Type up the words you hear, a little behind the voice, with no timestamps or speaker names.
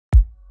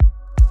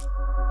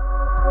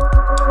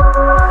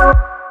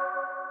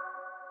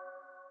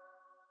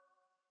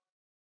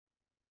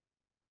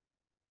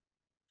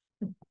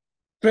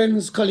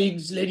Friends,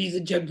 colleagues, ladies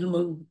and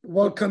gentlemen,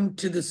 welcome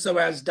to the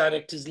SOAS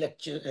Directors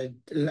Lecture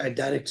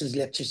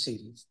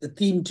Series. The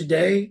theme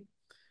today,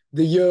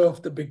 the year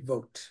of the big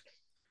vote.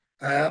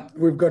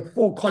 We've got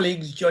four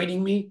colleagues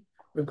joining me.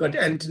 We've got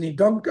Anthony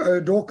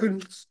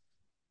Dawkins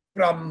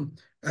from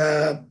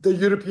the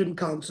European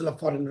Council of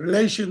Foreign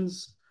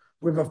Relations.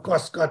 We've, of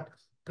course, got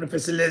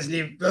Professor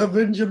Leslie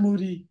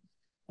Vinjamuri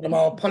from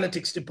our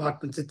politics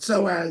departments at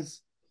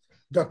SOAS,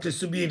 Dr.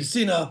 Subir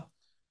Sinha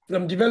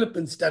from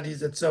Development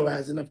Studies at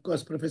SOAS, and of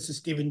course, Professor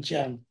Stephen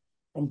Chan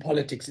from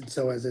Politics at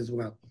SOAS as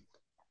well.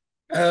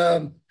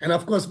 And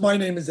of course, my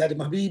name is Adam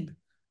Habib.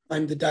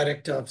 I'm the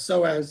director of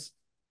SOAS,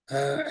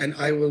 and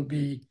I will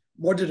be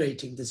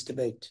moderating this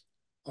debate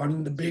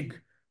on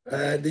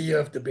the year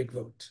of the big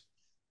vote.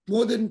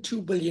 More than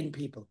 2 billion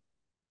people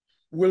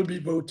will be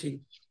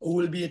voting or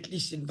will be at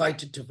least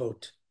invited to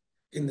vote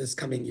in this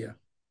coming year.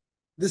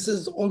 This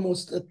is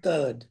almost a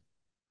third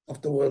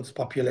of the world's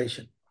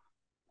population.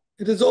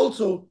 It is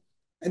also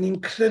an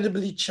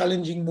incredibly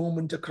challenging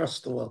moment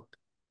across the world.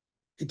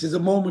 It is a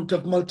moment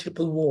of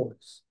multiple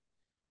wars,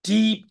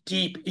 deep,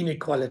 deep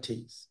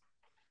inequalities,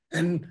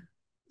 and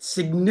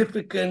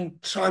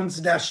significant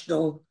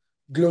transnational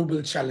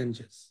global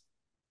challenges.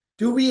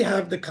 Do we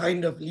have the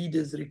kind of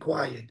leaders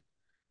required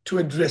to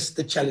address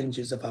the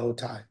challenges of our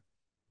time?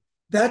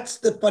 That's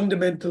the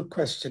fundamental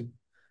question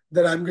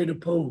that I'm going to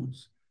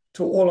pose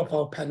to all of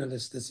our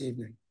panelists this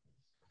evening.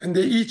 And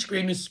they're each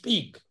going to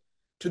speak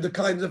to the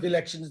kinds of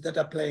elections that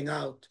are playing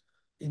out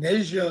in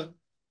Asia,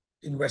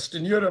 in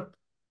Western Europe,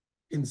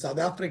 in South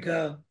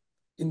Africa,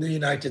 in the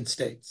United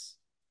States,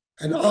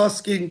 and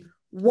asking,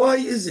 why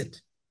is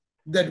it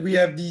that we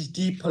have these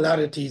deep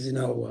polarities in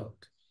our world?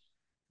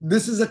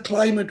 This is a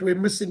climate where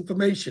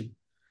misinformation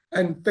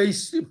and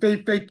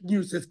fake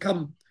news has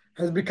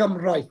become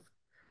rife,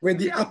 where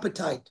the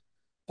appetite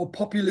for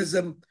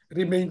populism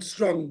remains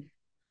strong,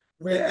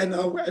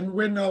 and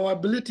when our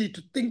ability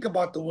to think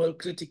about the world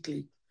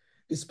critically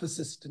is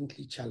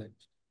persistently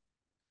challenged.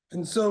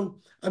 And so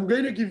I'm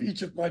going to give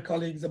each of my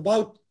colleagues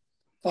about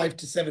 5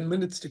 to 7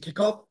 minutes to kick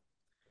off,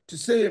 to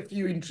say a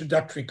few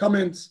introductory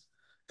comments,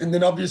 and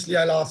then obviously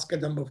I'll ask a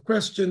number of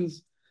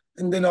questions,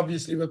 and then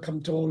obviously we'll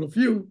come to all of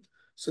you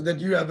so that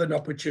you have an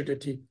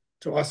opportunity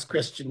to ask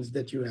questions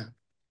that you have.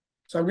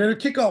 So I'm going to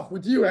kick off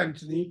with you,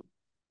 Anthony,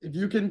 if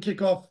you can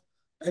kick off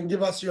and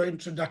give us your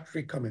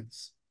introductory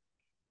comments.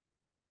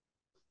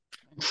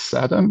 Thanks,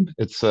 Adam.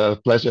 It's a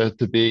pleasure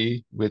to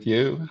be with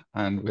you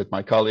and with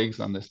my colleagues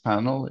on this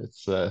panel.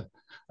 It's a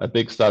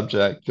big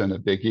subject and a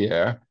big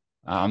year.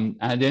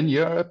 And in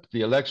Europe,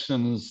 the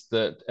elections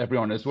that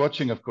everyone is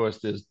watching, of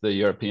course, is the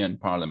European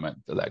Parliament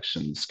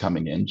elections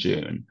coming in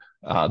June.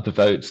 The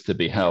votes to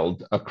be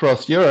held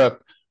across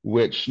Europe,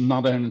 which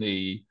not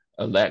only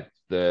elect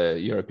the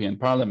European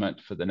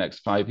Parliament for the next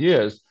 5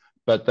 years,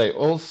 but they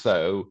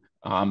also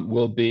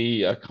will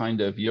be a kind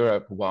of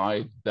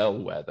Europe-wide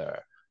bellwether,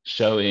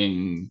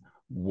 showing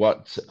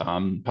what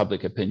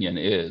public opinion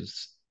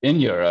is in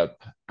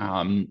Europe.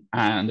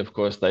 And of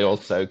course, they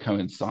also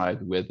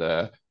coincide with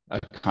a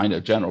kind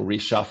of general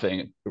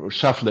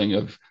reshuffling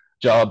of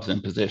jobs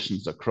and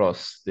positions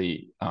across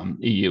the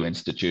EU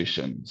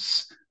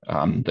institutions,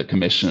 the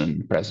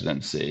Commission,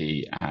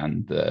 Presidency,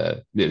 and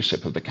the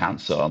leadership of the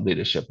Council,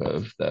 leadership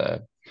of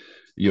the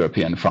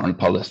European foreign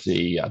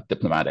policy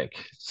diplomatic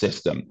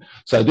system.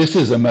 So this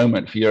is a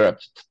moment for Europe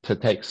to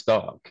take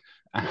stock.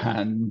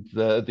 And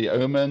the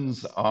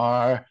omens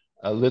are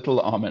a little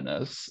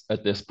ominous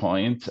at this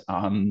point.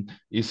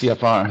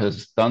 ECFR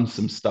has done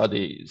some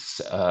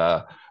studies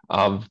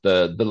of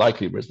the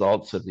likely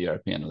results of the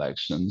European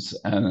elections,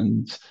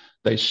 and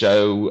they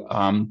show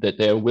that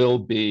there will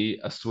be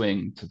a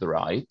swing to the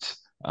right.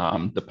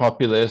 The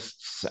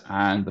populists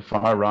and the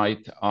far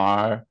right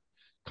are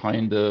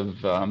kind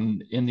of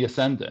in the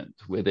ascendant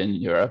within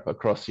Europe,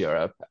 across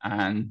Europe,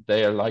 and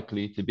they are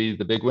likely to be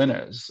the big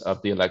winners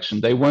of the election.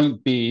 They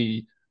won't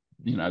be,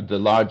 the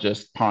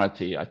largest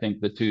party. I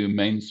think the two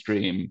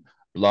mainstream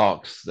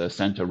blocs, the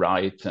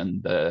center-right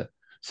and the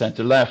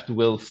center-left,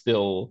 will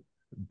still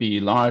be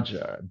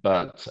larger,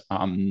 but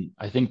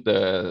I think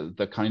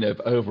the kind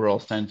of overall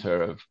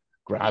center of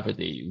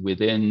gravity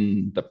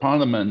within the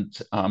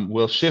parliament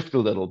will shift a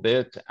little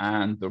bit,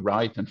 and the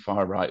right and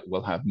far right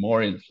will have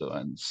more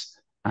influence.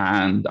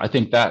 And I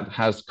think that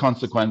has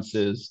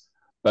consequences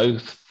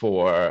both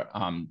for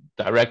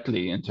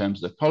directly in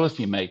terms of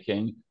policy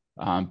making,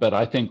 but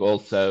I think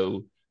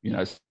also,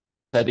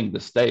 setting the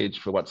stage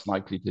for what's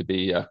likely to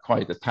be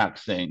quite a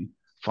taxing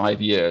 5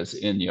 years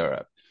in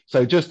Europe.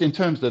 So just in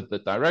terms of the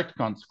direct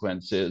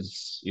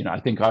consequences,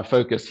 I think our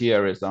focus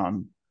here is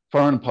on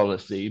foreign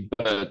policy,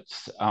 but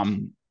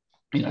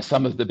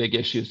some of the big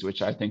issues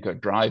which I think are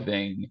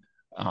driving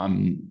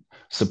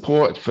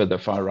support for the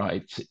far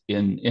right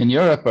in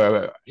Europe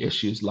are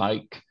issues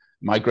like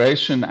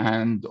migration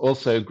and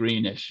also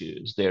green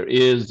issues. There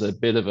is a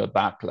bit of a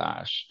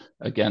backlash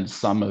against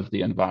some of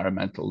the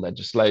environmental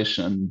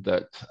legislation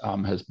that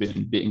has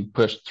been being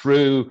pushed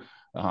through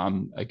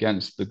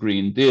against the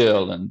Green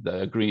Deal and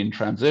the green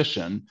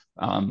transition,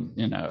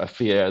 a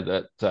fear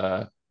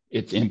that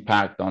its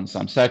impact on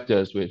some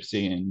sectors. We've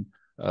seen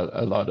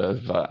a lot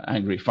of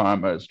angry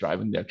farmers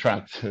driving their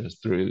tractors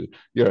through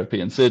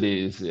European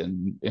cities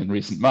in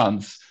recent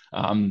months,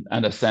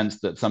 and a sense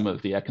that some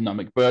of the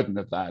economic burden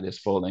of that is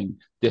falling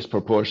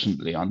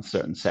disproportionately on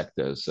certain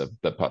sectors of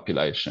the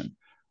population.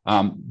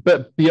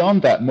 But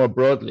beyond that, more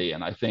broadly,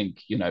 and I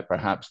think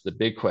perhaps the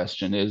big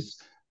question is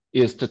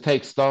to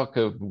take stock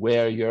of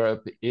where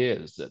Europe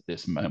is at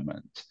this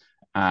moment.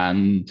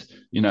 And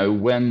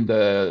when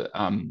the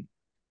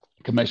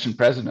Commission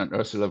President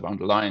Ursula von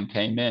der Leyen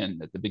came in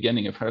at the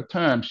beginning of her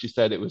term, she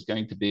said it was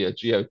going to be a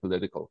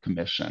geopolitical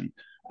commission.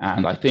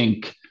 And I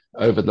think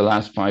over the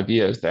last 5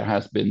 years, there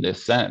has been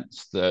this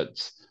sense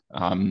that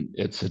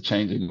it's a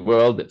changing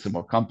world, it's a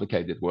more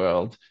complicated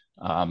world,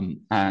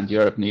 and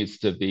Europe needs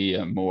to be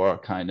a more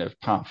kind of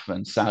tough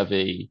and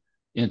savvy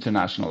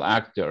international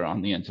actor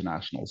on the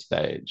international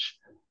stage.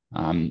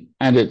 And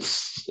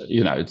it's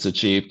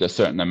achieved a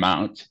certain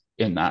amount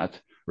in that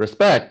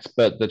respect,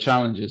 but the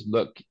challenges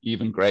look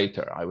even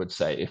greater, I would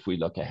say, if we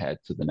look ahead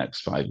to the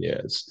next 5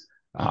 years.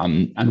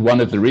 And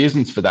one of the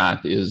reasons for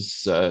that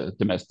is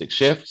domestic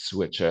shifts,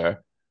 which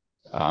are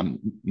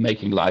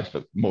making life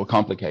more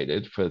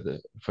complicated for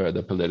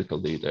the political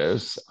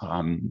leaders,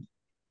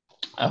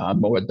 a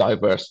more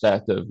diverse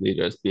set of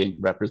leaders being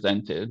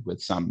represented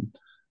with some,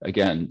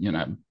 again,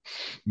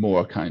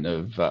 more kind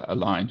of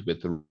aligned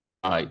with the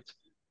right.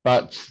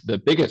 But the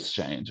biggest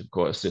change, of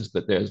course, is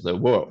that there's a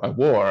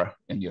war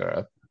in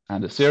Europe,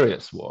 and a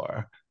serious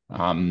war,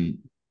 2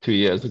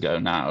 years ago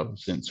now,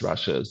 since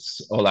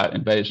Russia's all-out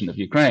invasion of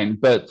Ukraine.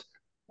 But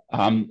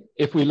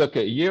if we look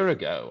at a year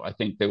ago, I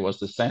think there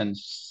was a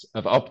sense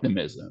of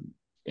optimism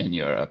in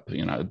Europe,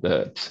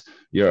 that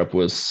Europe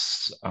was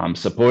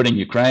supporting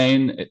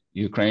Ukraine.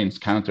 Ukraine's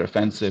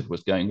counteroffensive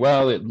was going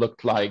well. It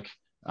looked like,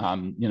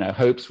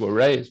 hopes were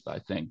raised, I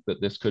think,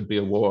 that this could be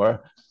a war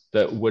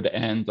that would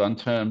end on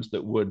terms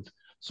that would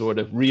sort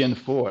of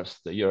reinforce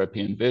the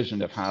European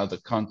vision of how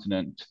the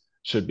continent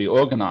should be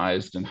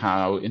organized and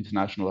how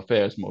international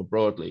affairs more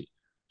broadly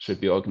should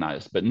be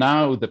organized. But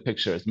now the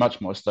picture is much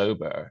more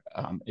sober.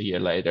 A year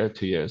later,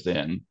 2 years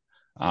in,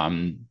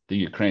 the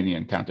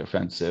Ukrainian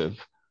counteroffensive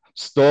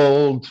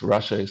stalled.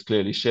 Russia is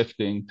clearly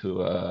shifting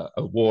to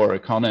a war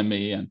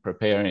economy and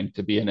preparing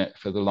to be in it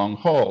for the long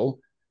haul.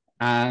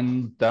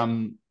 And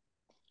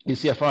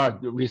ECFR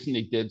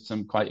recently did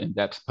some quite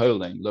in-depth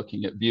polling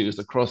looking at views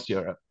across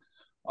Europe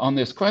on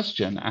this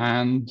question.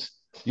 And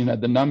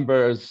the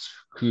numbers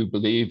who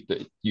believe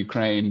that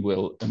Ukraine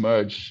will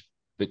emerge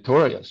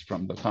victorious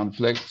from the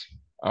conflict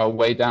are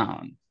way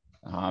down.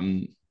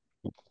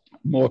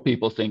 More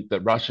people think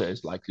that Russia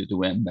is likely to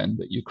win than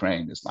that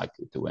Ukraine is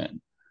likely to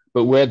win.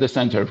 But where the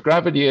center of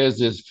gravity is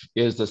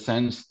the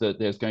sense that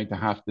there's going to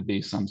have to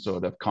be some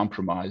sort of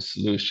compromise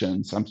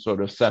solution, some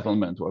sort of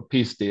settlement or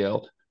peace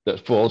deal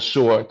that falls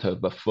short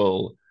of a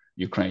full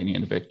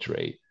Ukrainian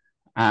victory.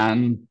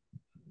 And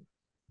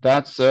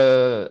that's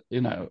a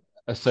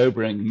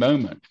sobering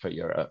moment for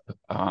Europe,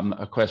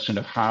 a question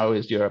of how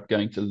is Europe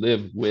going to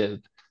live with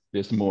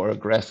this more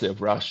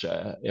aggressive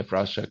Russia if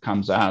Russia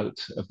comes out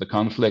of the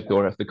conflict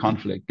or if the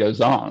conflict goes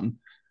on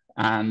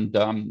and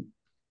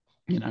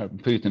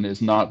Putin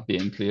is not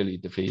being clearly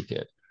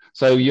defeated.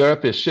 So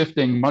Europe is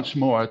shifting much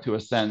more to a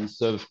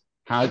sense of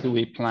how do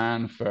we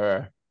plan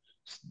for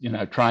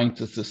trying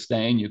to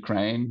sustain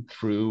Ukraine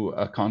through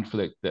a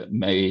conflict that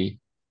may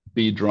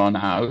be drawn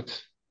out.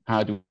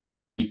 How do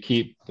we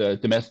keep the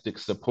domestic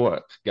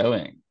support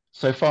going?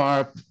 So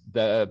far,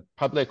 the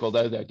public,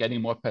 although they're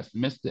getting more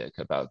pessimistic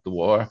about the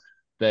war,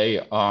 they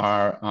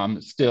are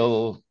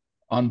still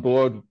on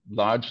board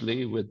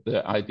largely with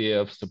the idea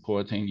of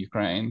supporting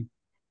Ukraine.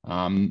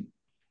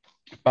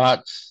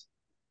 But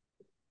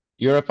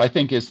Europe, I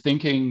think, is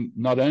thinking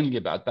not only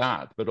about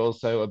that, but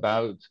also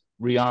about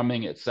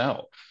rearming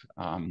itself.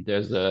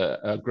 There's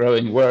a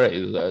growing worry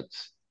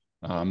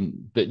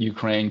that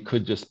Ukraine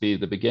could just be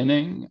the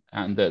beginning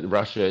and that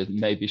Russia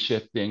may be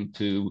shifting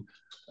to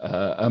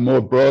a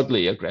more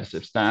broadly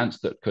aggressive stance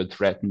that could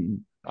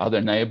threaten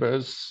other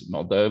neighbors,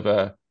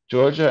 Moldova,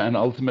 Georgia, and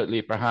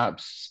ultimately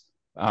perhaps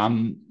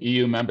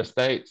EU member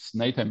states,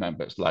 NATO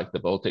members like the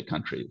Baltic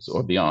countries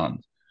or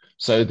beyond.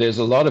 So there's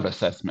a lot of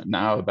assessment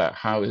now about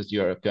how is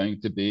Europe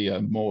going to be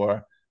a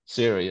more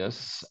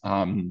serious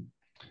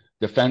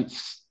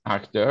defense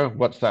actor.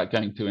 What's that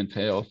going to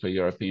entail for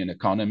European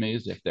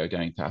economies if they're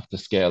going to have to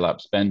scale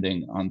up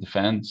spending on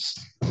defense?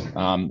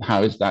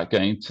 How is that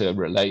going to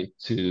relate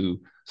to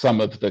some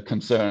of the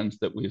concerns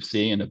that we've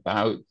seen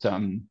about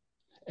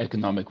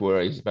economic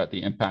worries about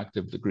the impact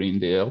of the Green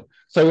Deal?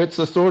 So it's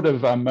a sort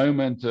of a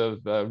moment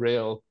of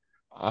real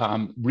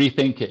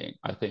rethinking,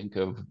 I think,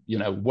 of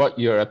what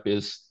Europe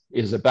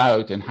is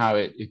about and how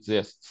it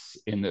exists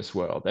in this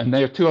world. And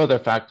there are two other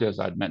factors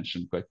I'd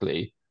mention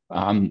quickly.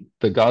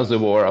 The Gaza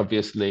war,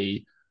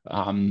 obviously,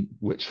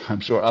 which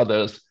I'm sure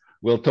others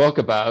will talk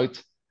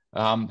about,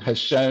 has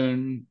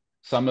shown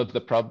some of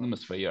the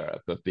problems for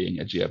Europe of being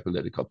a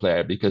geopolitical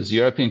player, because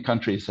European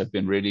countries have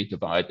been really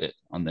divided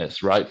on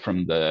this right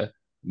from the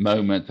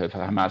moment of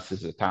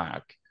Hamas's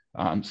attack.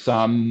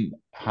 Some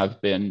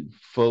have been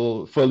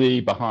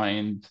fully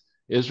behind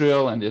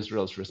Israel and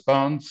Israel's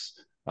response.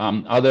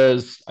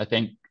 Others, I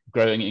think,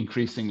 growing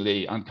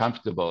increasingly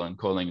uncomfortable and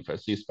calling for a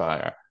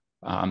ceasefire.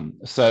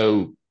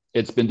 So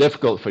it's been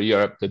difficult for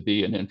Europe to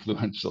be an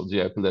influential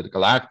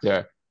geopolitical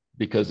actor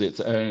because its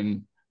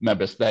own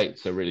member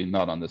states are really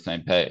not on the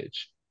same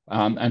page.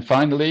 And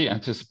finally,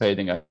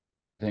 anticipating, I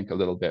think, a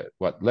little bit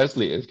what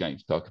Leslie is going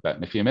to talk about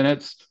in a few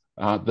minutes,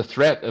 the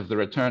threat of the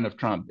return of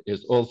Trump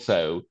is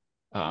also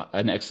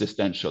an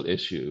existential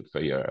issue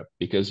for Europe,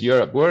 because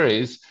Europe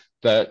worries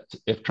that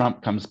if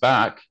Trump comes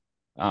back,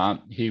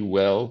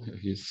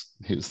 he's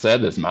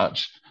said as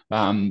much,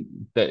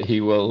 that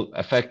he will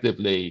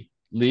effectively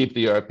leave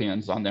the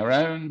Europeans on their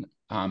own,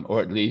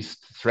 or at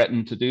least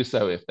threaten to do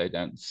so if they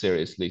don't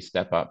seriously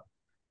step up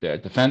their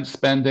defense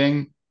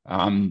spending.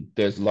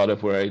 There's a lot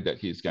of worry that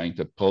he's going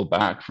to pull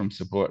back from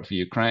support for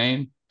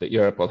Ukraine, that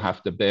Europe will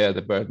have to bear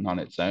the burden on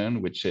its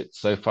own, which it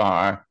so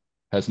far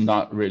has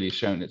not really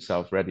shown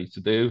itself ready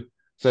to do.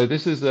 So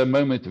this is a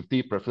moment of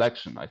deep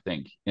reflection, I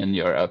think, in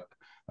Europe,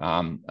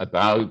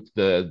 about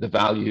the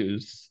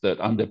values that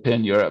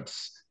underpin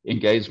Europe's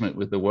engagement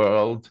with the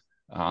world,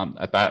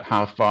 about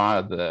how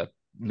far the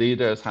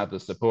leaders have the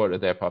support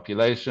of their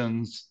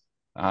populations,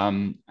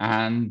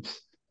 and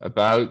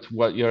about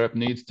what Europe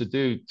needs to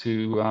do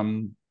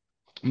to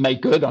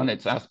make good on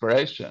its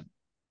aspiration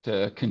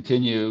to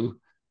continue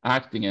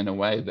acting in a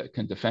way that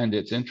can defend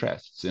its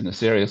interests in a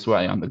serious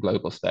way on the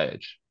global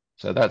stage.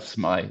 So that's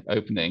my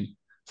opening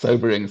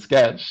sobering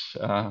sketch,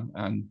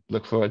 and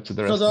look forward to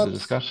the rest of the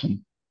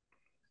discussion.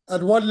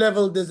 At one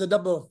level, there's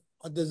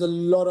a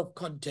lot of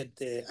content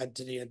there,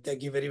 Anthony, and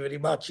thank you very, very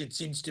much. It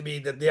seems to me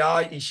that there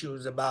are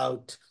issues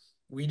about,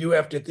 we do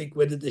have to think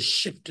whether the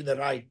shift to the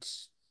right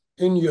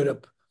in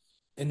Europe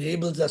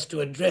enables us to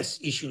address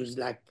issues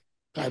like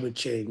climate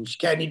change.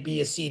 Can it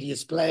be a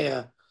serious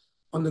player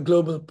on the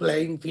global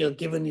playing field,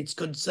 given its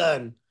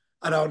concern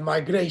around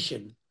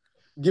migration,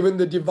 given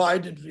the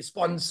divided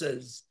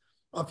responses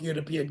of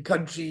European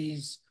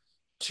countries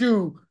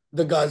to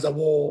the Gaza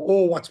war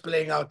or what's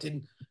playing out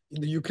in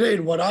the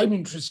Ukraine? What I'm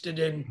interested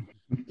in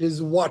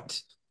is what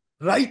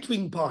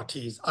right-wing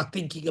parties are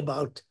thinking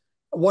about.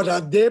 What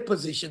are their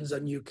positions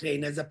on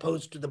Ukraine as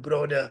opposed to the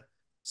broader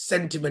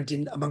sentiment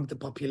among the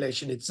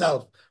population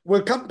itself?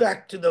 We'll come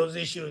back to those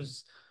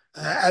issues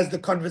as the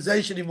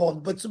conversation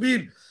evolves. But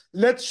Subir,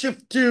 let's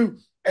shift to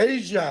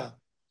Asia,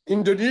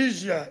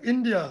 Indonesia,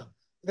 India.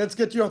 Let's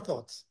get your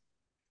thoughts.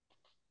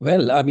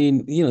 Well, I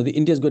mean,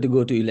 India's got to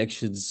go to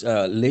elections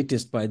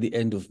latest by the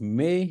end of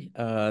May.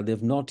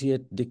 They've not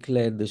yet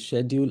declared the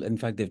schedule. In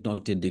fact, they've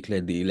not yet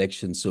declared the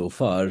election so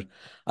far.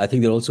 I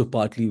think they're also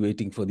partly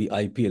waiting for the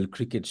IPL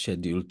cricket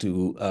schedule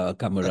to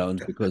come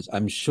around, because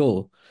I'm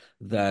sure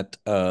that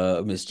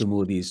Mr.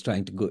 Modi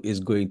is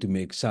going to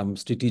make some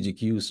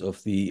strategic use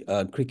of the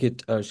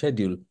cricket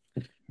schedule.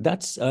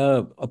 That's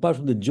apart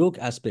from the joke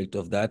aspect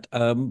of that,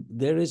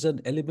 there is an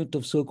element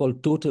of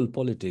so-called total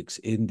politics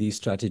in the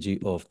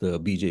strategy of the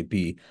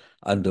BJP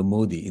under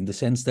Modi, in the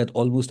sense that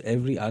almost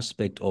every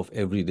aspect of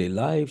everyday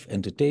life,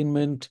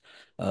 entertainment,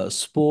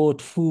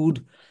 sport,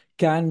 food,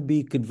 can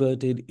be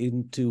converted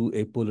into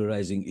a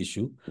polarizing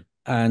issue.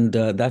 And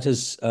that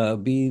has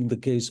been the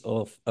case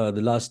of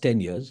the last 10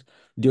 years,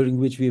 during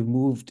which we have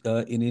moved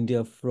in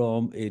India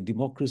from a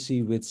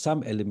democracy with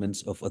some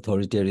elements of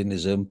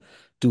authoritarianism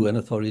to an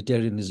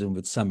authoritarianism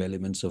with some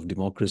elements of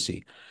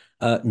democracy.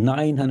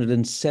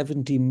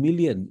 970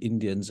 million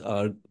Indians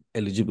are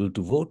eligible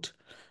to vote.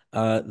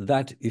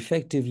 That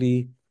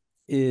effectively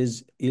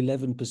is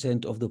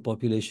 11% of the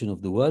population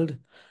of the world.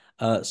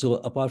 So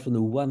apart from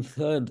the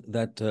 1/3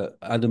 that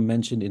Adam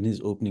mentioned in his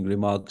opening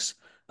remarks,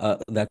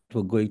 that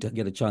were going to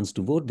get a chance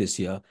to vote this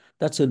year,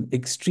 that's an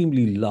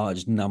extremely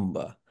large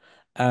number.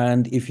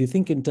 And if you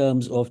think in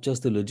terms of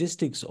just the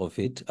logistics of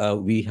it,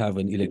 we have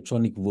an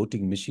electronic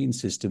voting machine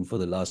system for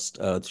the last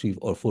 3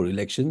 or 4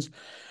 elections.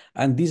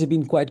 And these have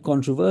been quite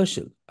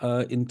controversial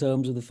in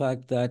terms of the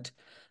fact that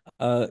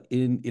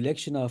in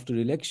election after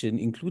election,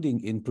 including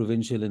in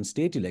provincial and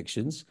state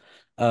elections,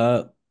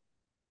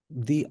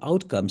 the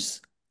outcomes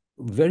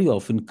very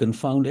often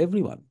confound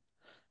everyone.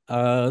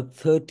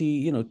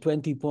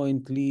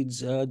 20-point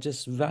leads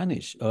just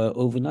vanish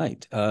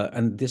overnight.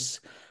 And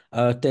this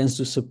tends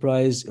to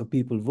surprise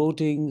people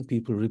voting,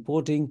 people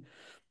reporting.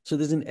 So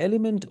there's an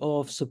element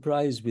of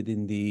surprise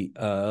within the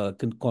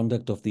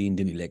conduct of the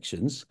Indian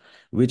elections,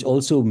 which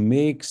also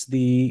makes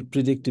the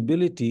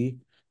predictability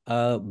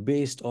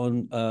based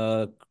on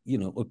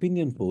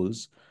opinion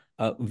polls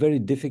very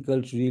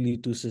difficult really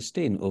to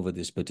sustain over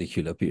this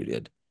particular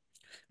period.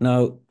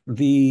 Now,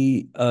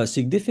 the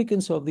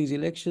significance of these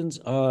elections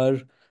are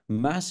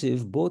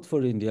massive, both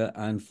for India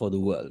and for the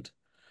world.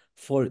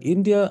 For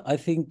India, I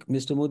think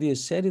Mr. Modi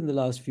has said in the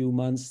last few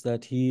months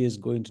that he is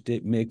going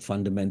to make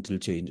fundamental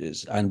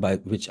changes. And by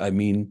which I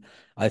mean,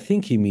 I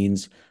think he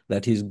means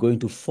that he's going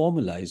to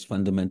formalize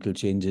fundamental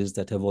changes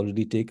that have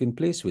already taken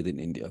place within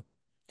India.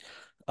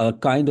 A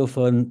kind of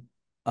an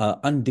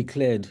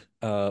undeclared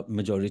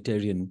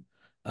majoritarian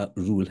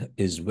rule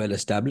is well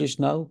established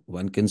now.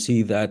 One can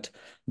see that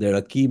there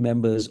are key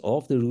members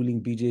of the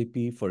ruling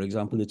BJP, for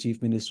example, the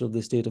Chief Minister of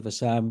the state of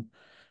Assam,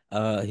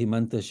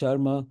 Himanta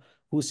Sharma,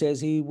 who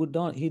says he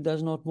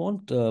does not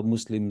want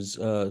Muslims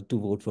to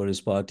vote for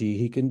his party.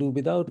 He can do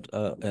without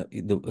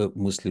the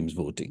Muslims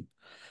voting.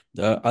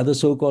 Other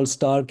so-called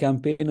star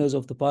campaigners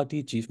of the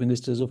party, chief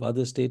ministers of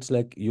other states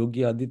like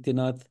Yogi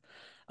Adityanath,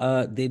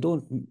 they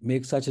don't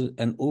make such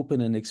an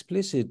open and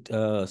explicit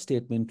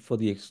statement for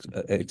the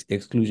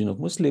exclusion of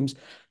Muslims.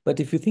 But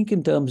if you think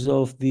in terms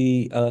of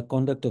the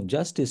conduct of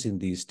justice in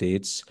these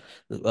states,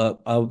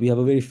 we have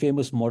a very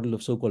famous model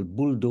of so-called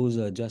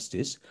bulldozer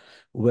justice,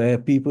 where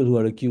people who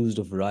are accused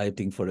of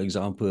rioting, for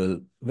example,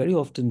 very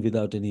often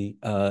without any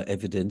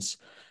evidence,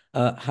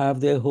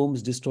 have their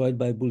homes destroyed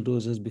by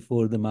bulldozers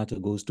before the matter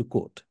goes to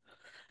court.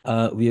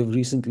 We have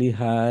recently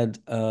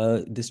had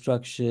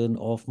destruction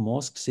of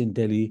mosques in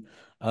Delhi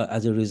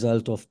as a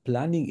result of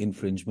planning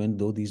infringement,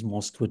 though these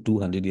mosques were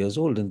 200 years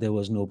old and there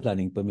was no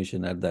planning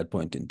permission at that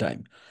point in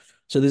time.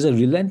 So there's a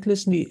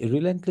relentless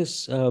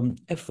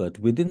effort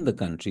within the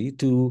country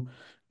to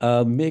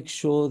make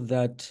sure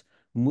that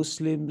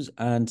Muslims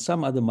and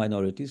some other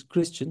minorities,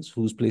 Christians,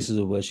 whose places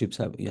of worship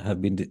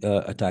have been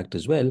attacked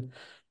as well,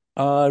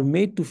 are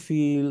made to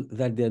feel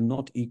that they're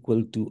not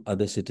equal to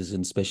other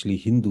citizens, especially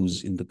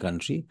Hindus in the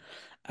country.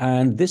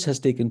 And this has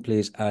taken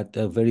place at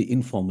a very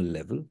informal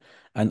level.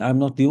 And I'm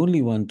not the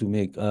only one to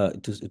make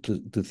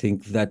to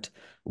think that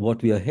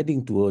what we are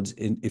heading towards,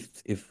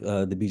 if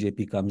the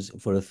BJP comes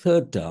for a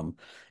third term,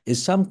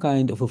 is some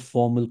kind of a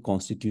formal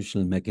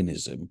constitutional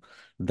mechanism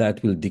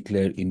that will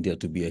declare India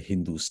to be a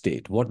Hindu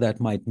state. What that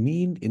might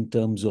mean in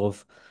terms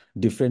of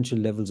differential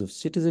levels of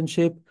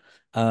citizenship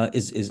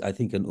is I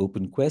think, an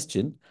open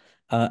question.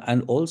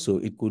 And also,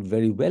 it could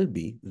very well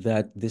be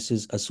that this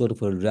is a sort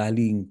of a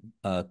rallying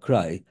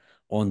cry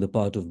on the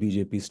part of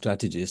BJP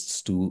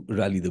strategists to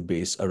rally the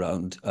base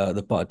around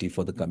the party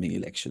for the coming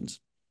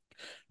elections.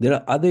 There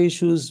are other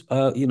issues.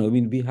 I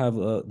mean, we have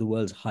the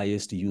world's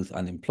highest youth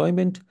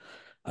unemployment.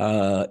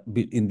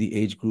 In the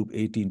age group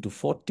 18 to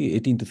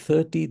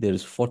 30, there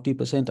is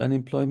 40%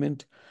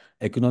 unemployment.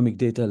 Economic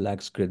data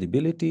lacks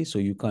credibility, so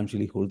you can't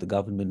really hold the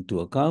government to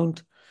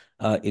account.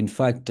 In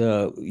fact,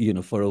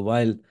 for a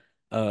while,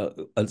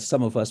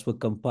 some of us were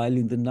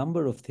compiling the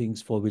number of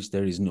things for which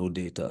there is no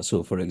data.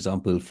 So, for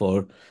example,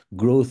 for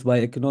growth by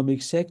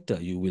economic sector,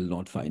 you will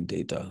not find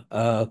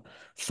data.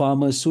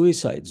 Farmer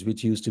suicides,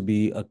 which used to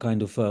be a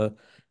kind of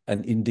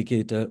an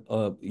indicator,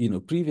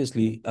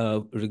 previously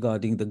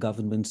regarding the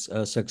government's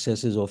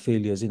successes or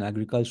failures in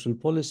agricultural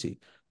policy.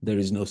 There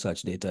is no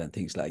such data and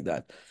things like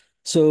that.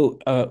 So,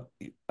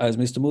 as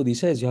Mr. Modi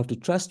says, you have to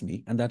trust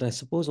me. And that, I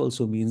suppose,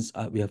 also means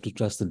we have to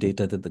trust the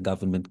data that the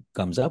government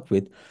comes up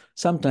with.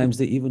 Sometimes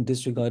they even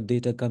disregard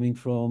data coming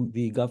from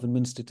the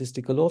government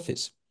statistical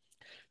office.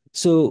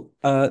 So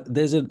I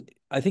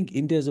think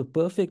India is a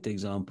perfect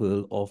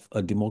example of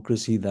a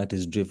democracy that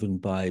is driven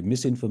by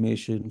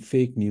misinformation,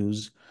 fake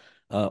news,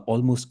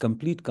 almost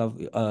complete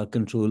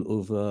control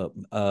over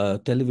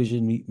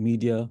television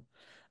media,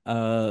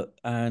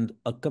 and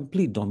a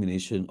complete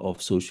domination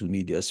of social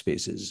media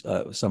spaces.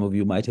 Some of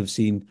you might have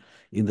seen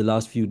in the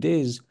last few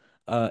days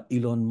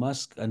Elon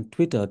Musk and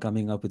Twitter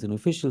coming up with an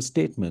official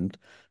statement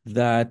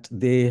that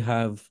they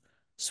have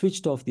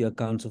switched off the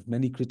accounts of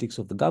many critics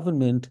of the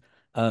government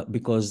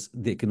because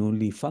they can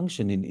only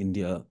function in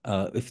India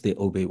if they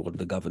obey what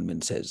the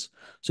government says.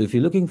 So if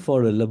you're looking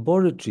for a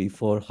laboratory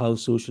for how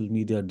social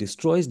media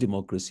destroys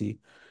democracy,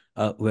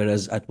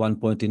 whereas at one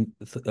point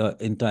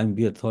in time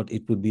we had thought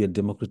it would be a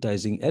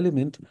democratizing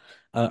element,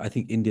 I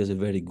think India is a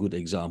very good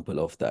example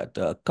of that.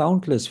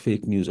 Countless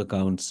fake news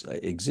accounts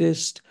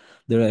exist.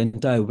 There are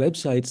entire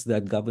websites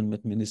that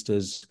government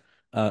ministers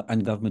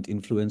and government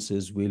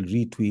influencers will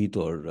retweet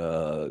or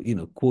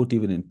quote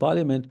even in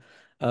parliament,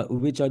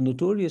 which are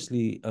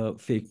notoriously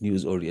fake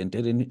news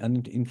oriented.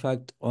 And in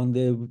fact, on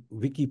their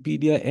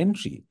Wikipedia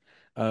entry,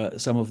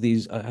 some of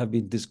these have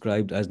been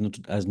described as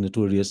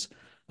notorious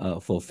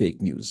for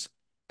fake news.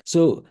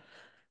 So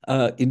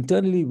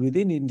internally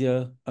within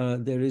India,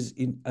 there is,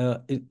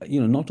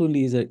 not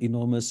only is there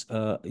enormous,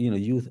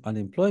 youth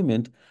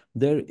unemployment,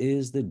 there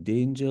is the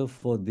danger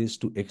for this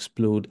to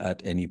explode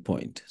at any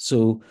point.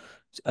 So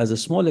as a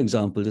small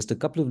example, just a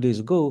couple of days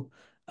ago,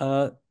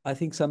 I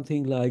think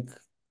something like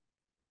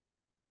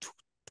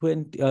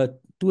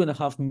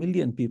 2.5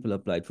 million people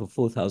applied for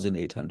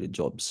 4,800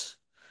 jobs.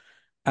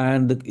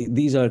 And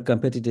these are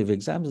competitive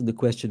exams, and the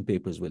question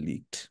papers were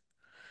leaked.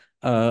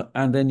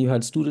 And then you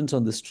had students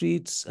on the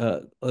streets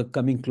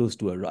coming close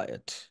to a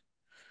riot.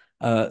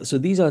 So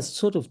these are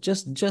sort of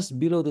just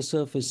below the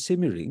surface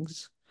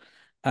simmerings.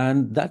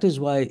 And that is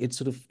why it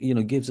sort of,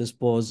 gives us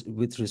pause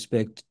with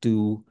respect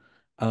to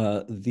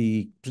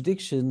the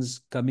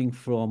predictions coming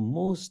from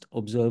most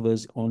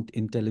observers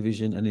in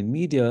television and in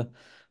media,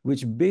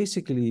 which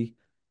basically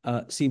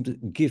seem to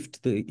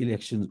gift the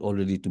elections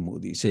already to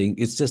Modi, saying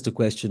it's just a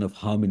question of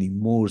how many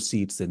more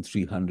seats than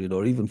 300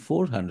 or even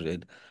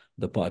 400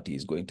 the party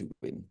is going to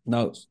win.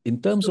 Now,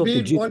 in terms of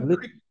the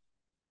geopolitics,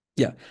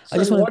 yeah, I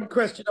just want one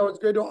question I was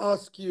going to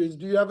ask you is,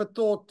 do you have a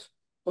thought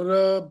or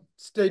a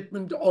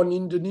statement on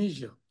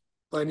Indonesia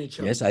by any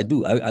chance? Yes, I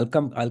do. I'll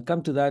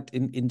come to that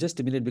in just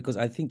a minute, because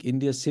I think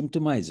India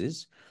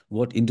symptomizes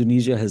what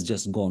Indonesia has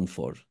just gone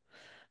for.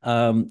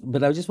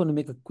 But I just want to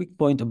make a quick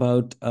point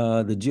about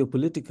the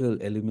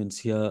geopolitical elements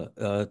here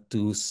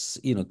to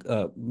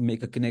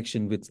make a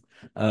connection with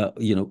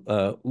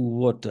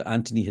what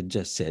Anthony had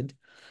just said.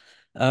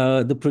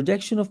 The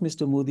projection of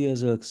Mr. Modi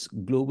as a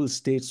global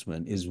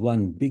statesman is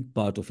one big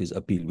part of his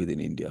appeal within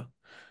India.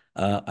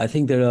 I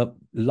think there are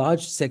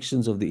large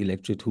sections of the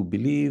electorate who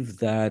believe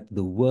that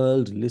the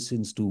world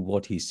listens to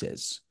what he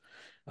says.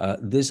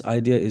 This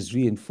idea is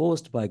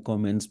reinforced by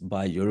comments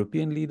by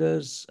European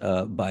leaders,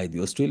 by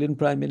the Australian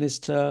Prime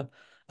Minister,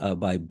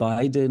 by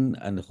Biden,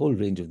 and a whole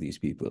range of these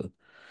people.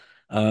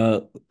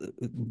 Uh,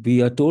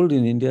 we are told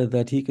in India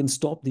that he can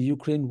stop the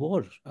Ukraine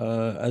war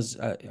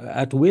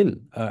at will,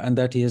 and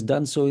that he has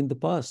done so in the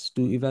past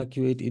to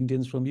evacuate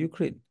Indians from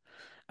Ukraine,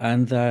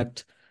 and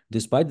that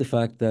despite the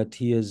fact that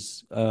he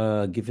has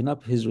given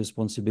up his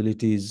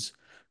responsibilities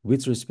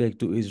with respect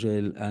to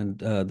Israel and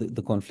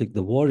the conflict,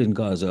 the war in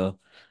Gaza,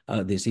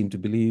 they seem to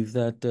believe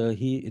that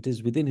it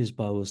is within his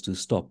powers to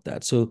stop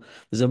that. So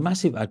there's a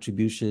massive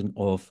attribution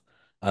of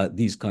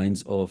these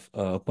kinds of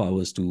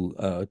powers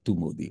to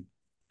Modi.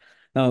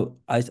 Now,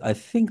 I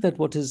think that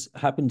what has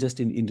happened just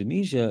in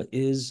Indonesia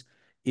is,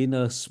 in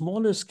a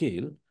smaller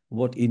scale,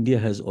 what India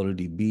has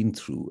already been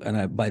through.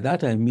 And by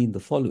that, I mean the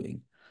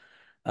following.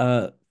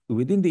 Uh,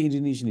 Within the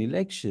Indonesian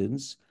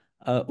elections,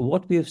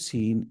 what we have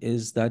seen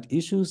is that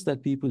issues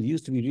that people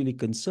used to be really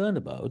concerned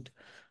about,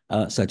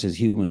 such as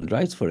human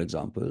rights, for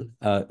example,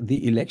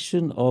 the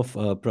election of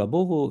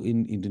Prabowo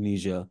in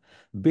Indonesia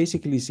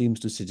basically seems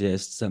to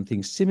suggest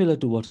something similar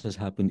to what has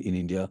happened in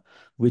India,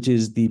 which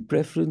is the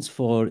preference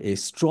for a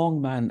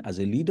strong man as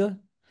a leader,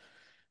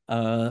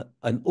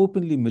 an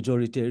openly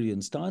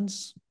majoritarian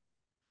stance,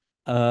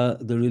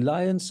 the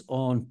reliance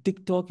on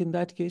TikTok in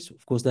that case.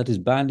 Of course, that is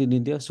banned in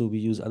India, so we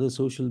use other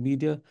social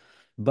media.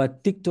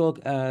 But TikTok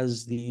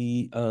as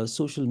the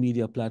social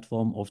media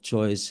platform of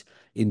choice,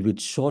 in which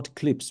short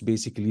clips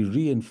basically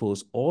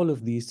reinforce all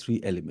of these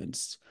three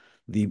elements: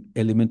 the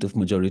element of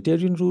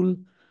majoritarian rule,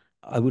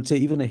 I would say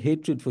even a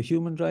hatred for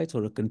human rights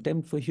or a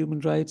contempt for human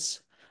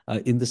rights,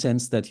 in the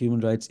sense that human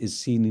rights is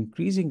seen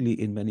increasingly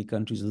in many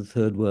countries of the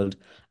third world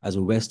as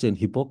a Western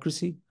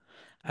hypocrisy.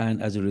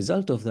 And as a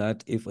result of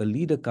that, if a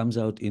leader comes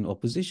out in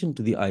opposition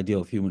to the idea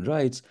of human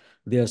rights,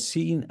 they are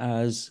seen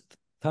as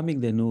thumbing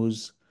their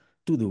nose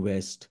to the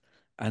West,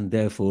 and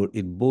therefore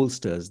it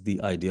bolsters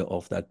the idea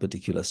of that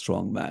particular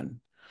strong man.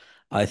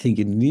 I think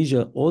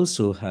Indonesia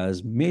also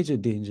has major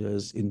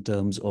dangers in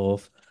terms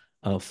of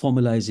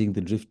formalizing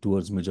the drift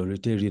towards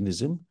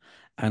majoritarianism.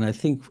 And I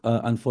think,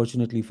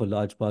 unfortunately, for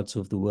large parts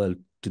of the world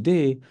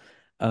today,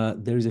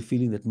 there is a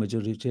feeling that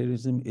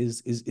majoritarianism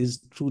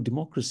is true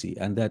democracy,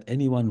 and that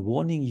anyone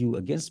warning you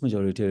against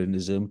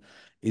majoritarianism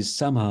is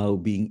somehow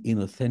being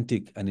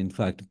inauthentic and, in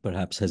fact,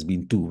 perhaps has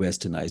been too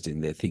westernized in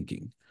their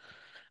thinking.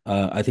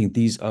 I think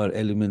these are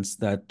elements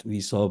that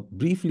we saw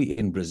briefly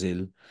in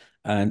Brazil.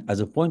 And as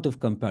a point of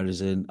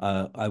comparison,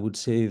 I would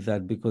say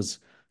that because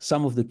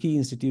some of the key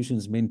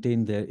institutions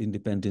maintain their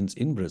independence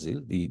in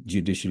Brazil, the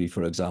judiciary,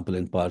 for example,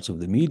 and parts of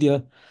the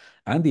media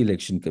and the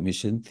election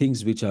commission,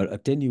 things which are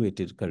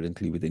attenuated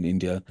currently within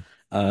India,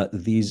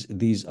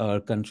 these are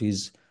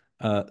countries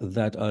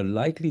that are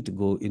likely to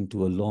go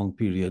into a long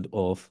period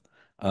of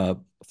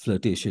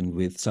flirtation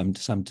with some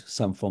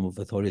form of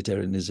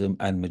authoritarianism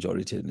and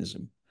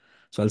majoritarianism.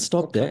 So I'll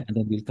stop there, and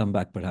then we'll come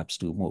back perhaps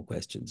to more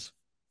questions.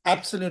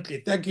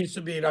 Absolutely. Thank you,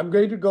 Subir. I'm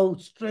going to go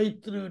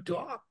straight through to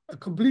a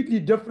completely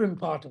different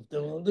part of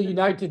the world, the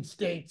United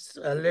States.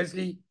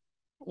 Leslie,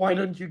 why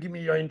don't you give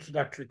me your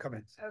introductory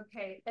comments?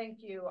 Okay,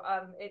 thank you.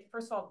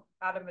 First of all,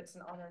 Adam, it's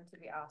an honor to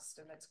be asked,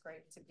 and it's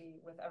great to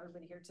be with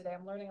everybody here today.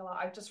 I'm learning a lot.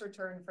 I've just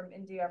returned from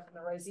India from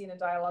the Raisina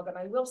Dialogue, and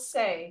I will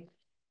say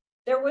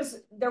there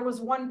was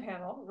one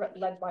panel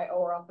led by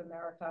ORF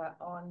America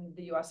on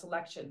the US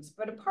elections.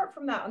 But apart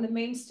from that, on the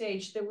main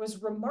stage, there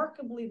was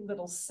remarkably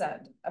little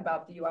said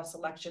about the US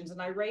elections.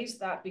 And I raised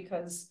that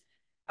because,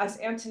 as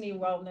Anthony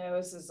well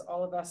knows, as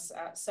all of us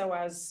at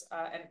SOAS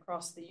and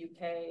across the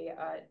UK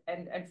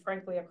and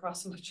frankly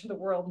across much of the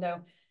world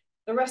know,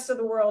 the rest of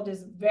the world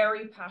is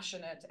very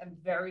passionate and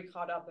very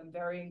caught up and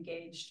very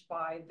engaged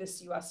by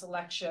this US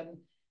election.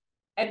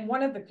 And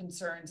one of the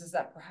concerns is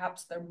that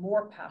perhaps they're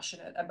more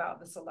passionate about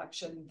this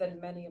election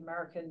than many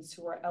Americans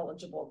who are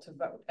eligible to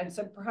vote. And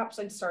so perhaps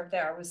I'd start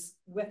there. I was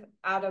with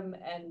Adam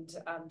and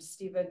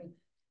Stephen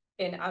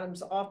in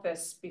Adam's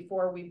office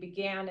before we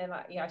began, and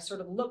I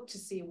sort of looked to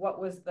see what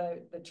was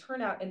the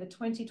turnout in the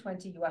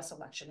 2020 US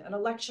election, an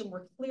election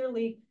where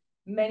clearly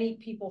Many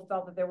people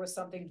felt that there was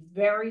something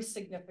very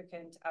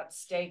significant at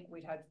stake.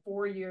 We'd had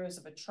 4 years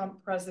of a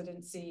Trump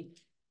presidency.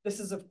 This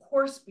is, of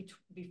course,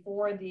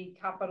 before the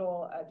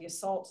Capitol, the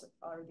assault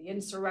or the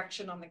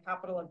insurrection on the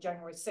Capitol of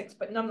January 6th,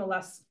 but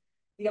nonetheless,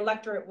 the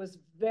electorate was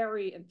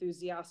very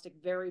enthusiastic,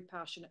 very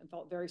passionate, and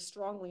felt very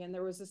strongly. And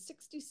there was a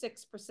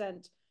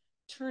 66%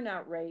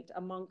 turnout rate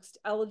amongst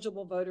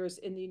eligible voters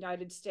in the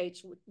United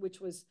States,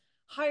 which was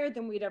higher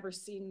than we'd ever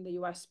seen in the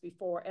US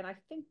before. And I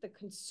think the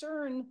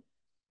concern,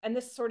 and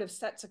this sort of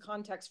sets a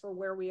context for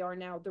where we are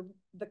now,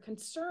 the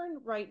concern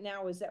right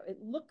now is that it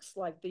looks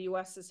like the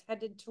US is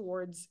headed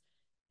towards,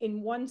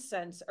 in one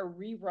sense, a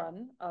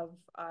rerun of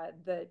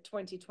the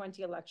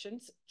 2020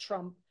 elections,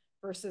 Trump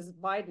versus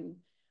Biden,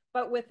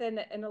 but with an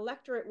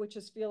electorate which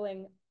is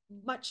feeling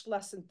much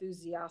less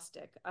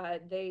enthusiastic.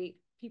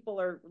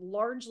 People are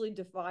largely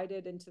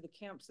divided into the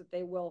camps that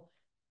they will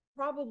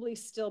probably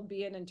still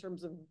be in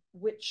terms of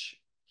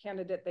which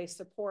candidate they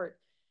support.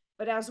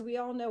 But as we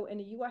all know, in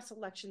a US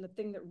election, the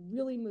thing that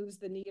really moves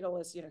the needle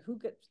is,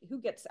 who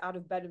gets out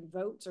of bed and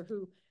votes, or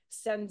who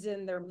sends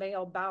in their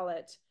mail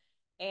ballot.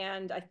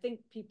 And I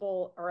think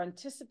people are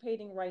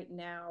anticipating right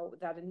now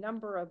that a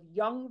number of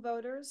young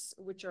voters,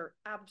 which are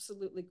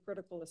absolutely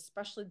critical,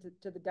 especially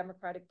to the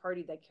Democratic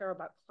Party, they care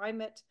about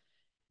climate,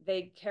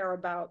 they care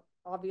about,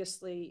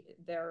 obviously,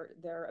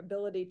 their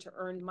ability to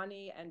earn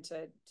money and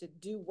to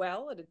do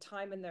well at a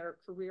time in their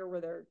career where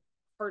they're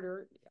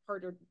harder,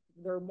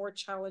 there are more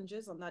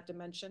challenges on that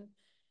dimension.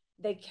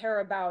 They care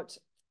about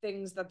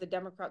things that the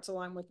Democrats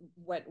align with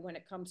when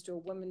it comes to a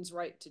woman's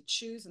right to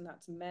choose, and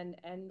that's men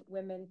and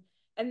women.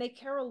 And they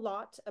care a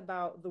lot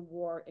about the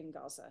war in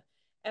Gaza.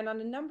 And on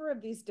a number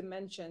of these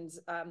dimensions,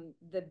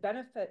 the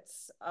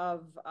benefits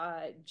of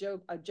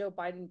Joe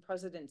Biden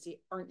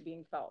presidency aren't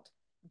being felt.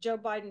 Joe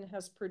Biden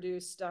has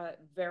produced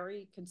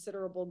very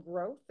considerable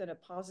growth in a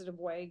positive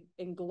way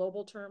in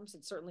global terms,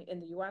 and certainly in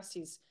the US.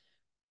 He's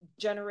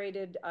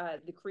generated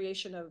the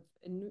creation of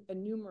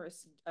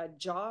numerous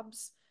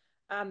jobs,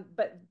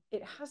 but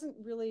it hasn't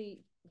really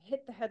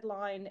hit the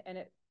headline,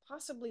 and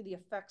possibly the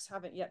effects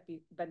haven't yet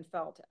been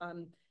felt.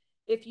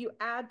 If you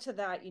add to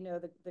that,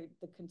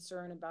 the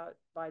concern about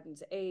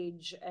Biden's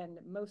age, and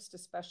most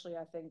especially,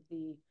 I think,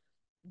 the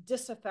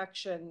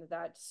disaffection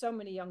that so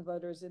many young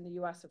voters in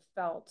the US have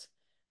felt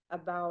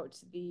about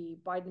the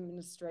Biden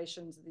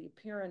administration's, the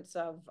appearance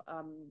of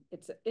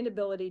its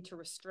inability to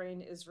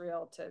restrain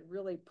Israel, to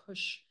really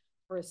push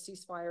for a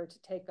ceasefire,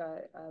 to take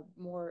a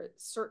more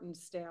certain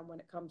stand when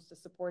it comes to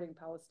supporting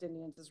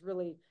Palestinians, has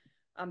really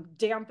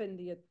dampened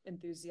the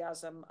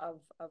enthusiasm of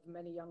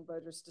many young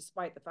voters,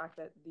 despite the fact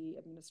that the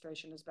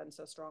administration has been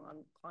so strong on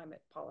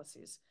climate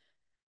policies.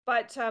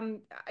 But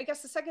I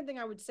guess the second thing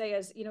I would say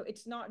is,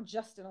 it's not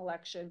just an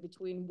election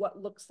between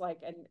what looks like,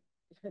 and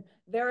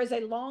there is a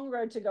long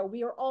road to go.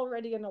 We are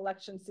already in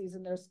election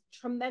season. There's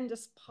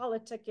tremendous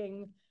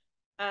politicking.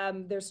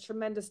 There's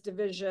tremendous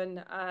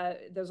division.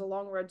 There's a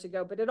long road to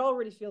go, but it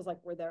already feels like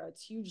we're there.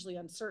 It's hugely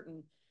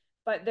uncertain.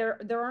 But there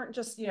aren't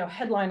just,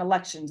 headline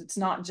elections. It's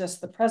not just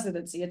the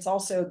presidency. It's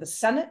also the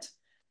Senate,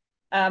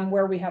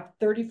 where we have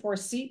 34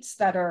 seats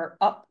that are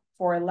up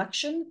for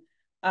election,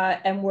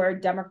 and where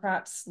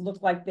Democrats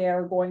look like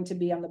they're going to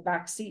be on the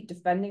back seat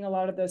defending a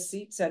lot of those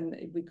seats.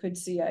 And we could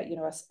see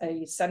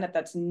a Senate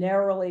that's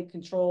narrowly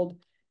controlled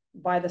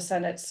by the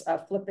Senate's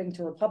flipping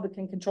to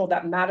Republican control.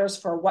 That matters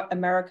for what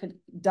America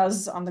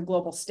does on the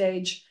global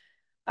stage.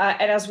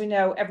 And as we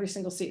know, every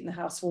single seat in the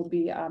House will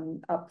be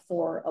up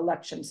for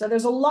election. So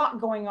there's a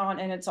lot going on,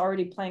 and it's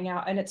already playing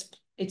out, and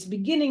it's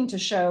beginning to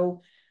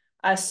show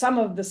some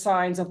of the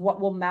signs of what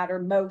will matter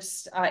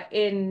most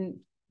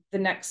in the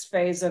next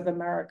phase of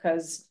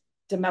America's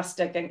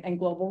domestic and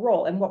global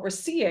role. And what we're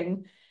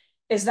seeing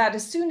is that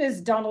as soon as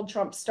Donald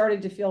Trump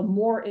started to feel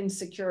more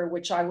insecure,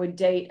 which I would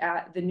date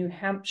at the New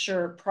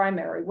Hampshire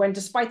primary, when,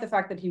 despite the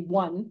fact that he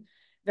won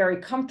very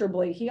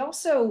comfortably, he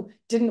also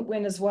didn't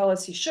win as well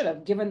as he should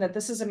have, given that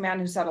this is a man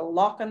who's had a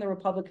lock on the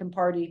Republican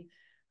Party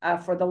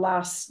for the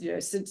last,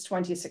 since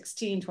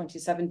 2016,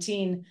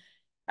 2017,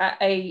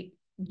 a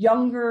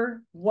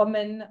younger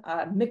woman,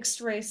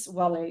 mixed race,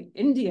 an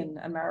Indian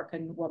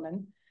American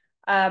woman,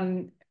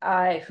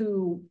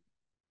 who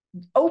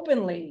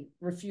openly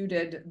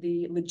refuted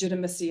the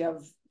legitimacy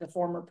of the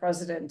former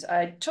president,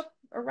 took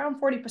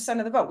around 40%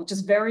 of the vote, which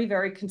is very,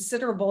 very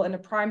considerable in a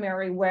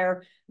primary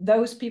where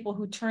those people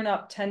who turn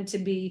up tend to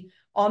be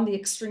on the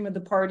extreme of the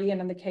party.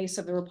 And in the case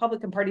of the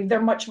Republican Party, they're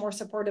much more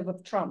supportive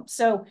of Trump.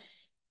 So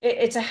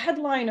it's a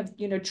headline of,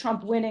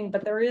 Trump winning,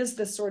 but there is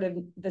this sort of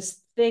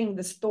this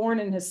thorn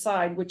in his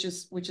side, which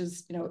is,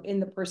 in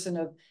the person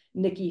of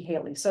Nikki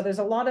Haley. So there's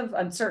a lot of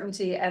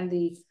uncertainty, and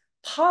the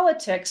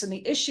politics and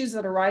the issues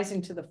that are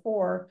rising to the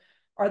fore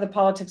are the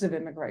politics of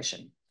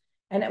immigration.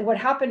 And what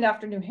happened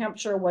after New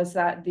Hampshire was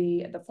that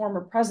the former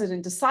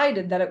president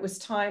decided that it was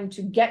time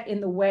to get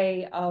in the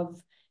way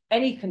of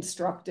any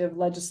constructive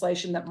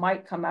legislation that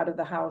might come out of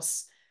the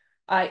House,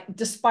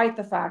 despite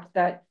the fact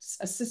that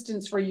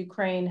assistance for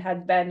Ukraine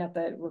had been, at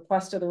the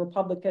request of the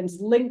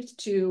Republicans, linked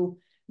to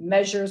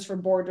measures for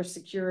border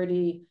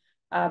security,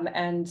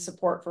 and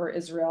support for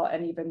Israel,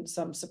 and even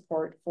some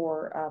support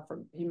for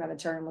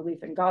humanitarian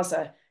relief in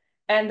Gaza.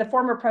 And the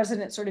former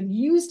president sort of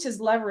used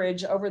his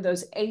leverage over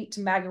those 8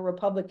 MAGA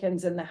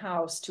Republicans in the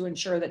House to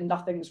ensure that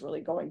nothing's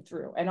really going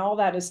through. And all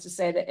that is to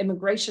say that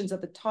immigration's at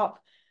the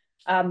top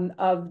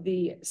of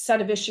the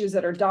set of issues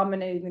that are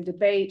dominating the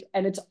debate,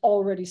 and it's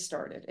already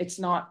started. It's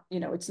not,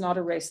 it's not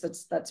a race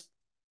that's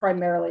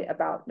primarily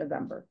about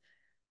November.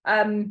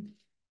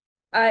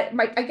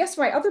 I guess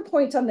my other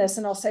point on this,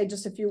 and I'll say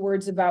just a few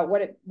words about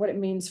what it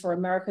means for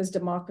America's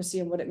democracy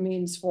and what it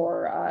means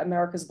for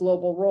America's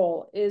global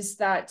role, is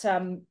that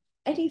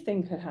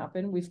anything could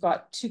happen. We've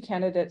got 2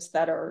 candidates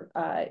that are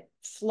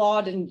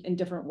flawed in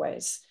different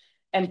ways,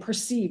 and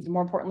perceived,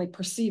 more importantly,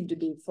 perceived to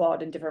be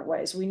flawed in different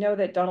ways. We know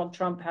that Donald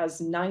Trump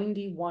has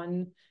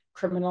 91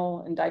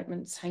 criminal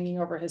indictments hanging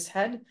over his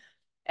head.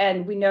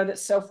 And we know that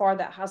so far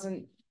that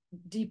hasn't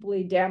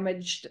deeply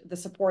damaged the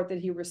support that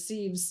he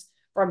receives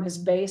from his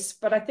base.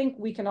 But I think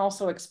we can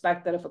also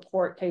expect that if a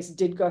court case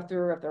did go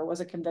through, if there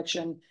was a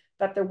conviction,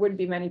 that there would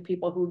be many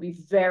people who would be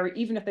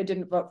even if they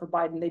didn't vote for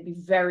Biden, they'd be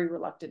very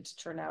reluctant to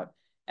turn out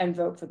and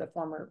vote for the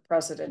former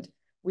president.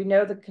 We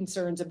know the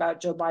concerns about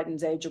Joe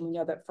Biden's age, and we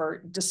know that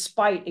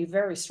despite a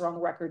very strong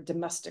record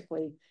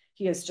domestically,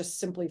 he has just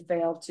simply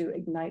failed to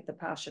ignite the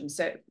passion.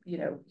 So, he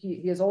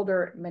is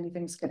older, many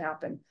things can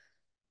happen.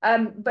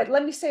 But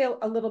let me say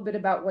a little bit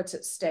about what's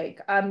at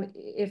stake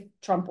if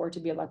Trump were to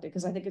be elected,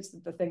 because I think it's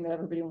the thing that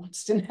everybody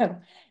wants to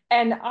know.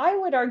 And I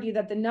would argue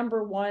that the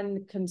number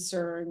one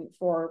concern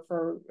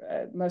for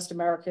most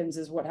Americans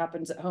is what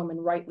happens at home,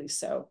 and rightly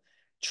so.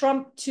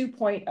 Trump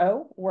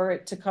 2.0, were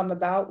it to come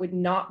about, would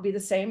not be the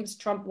same as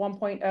Trump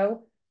 1.0.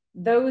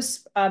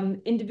 Those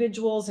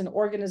individuals and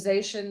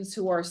organizations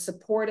who are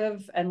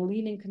supportive and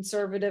leaning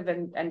conservative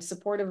and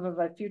supportive of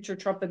a future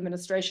Trump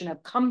administration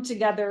have come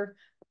together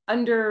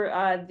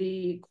under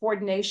the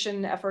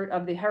coordination effort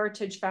of the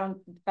Heritage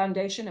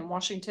Foundation in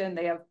Washington.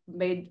 They have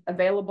made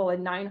available a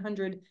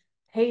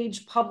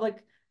 900-page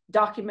public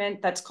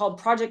document that's called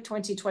Project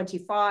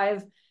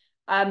 2025.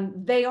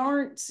 They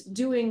aren't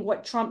doing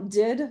what Trump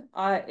did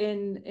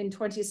in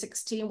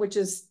 2016, which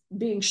is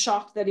being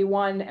shocked that he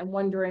won and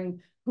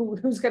wondering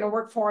who's going to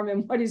work for him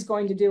and what he's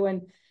going to do,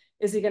 and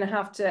is he going to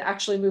have to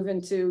actually move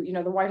into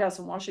the White House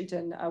in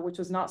Washington, which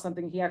was not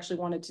something he actually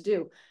wanted to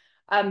do.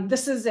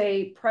 This is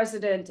a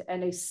president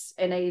and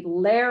a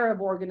layer of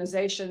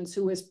organizations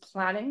who is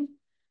planning,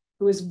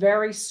 who is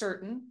very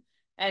certain,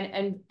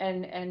 and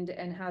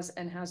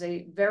has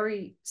a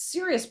very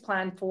serious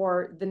plan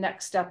for the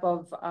next step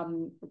of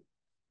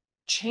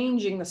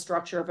changing the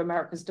structure of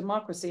America's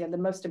democracy. And the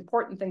most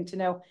important thing to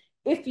know,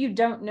 if you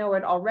don't know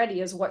it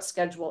already, is what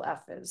Schedule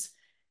F is.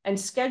 And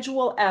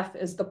Schedule F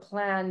is the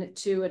plan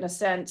to, in a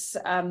sense,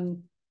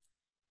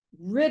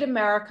 rid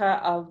America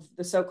of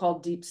the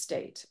so-called deep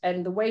state.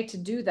 And the way to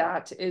do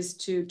that is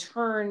to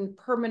turn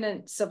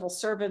permanent civil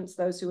servants,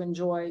 those who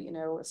enjoy,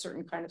 a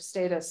certain kind of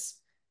status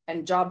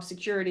and job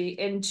security,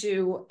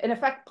 into, in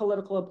effect,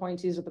 political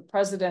appointees of the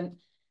president.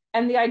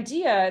 And the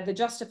idea, the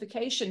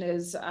justification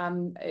is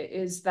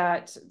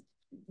that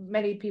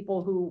many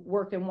people who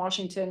work in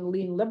Washington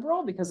lean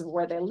liberal because of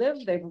where they live.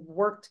 They've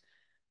worked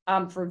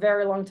for a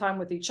very long time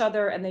with each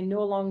other, and they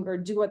no longer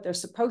do what they're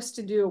supposed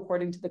to do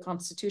according to the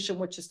Constitution,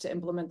 which is to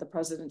implement the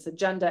president's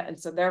agenda. And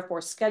so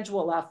therefore,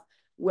 Schedule F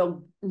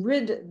will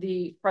rid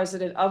the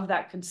president of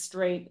that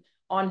constraint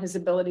on his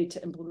ability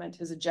to implement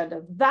his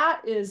agenda.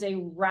 That is a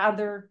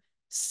rather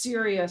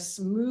serious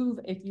move.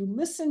 If you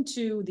listen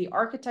to the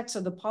architects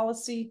of the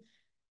policy,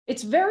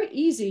 it's very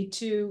easy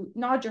to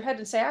nod your head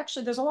and say,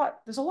 actually, there's a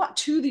lot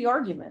to the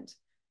argument,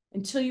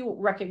 until you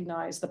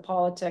recognize the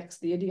politics,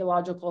 the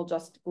ideological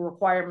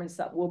requirements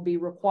that will be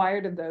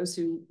required of those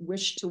who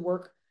wish to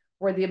work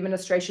for the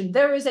administration.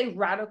 There is a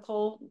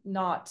radical,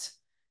 not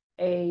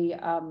a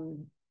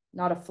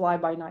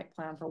fly-by-night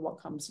plan for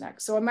what comes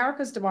next. So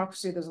America's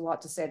democracy, there's a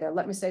lot to say there.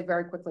 Let me say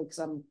very quickly, because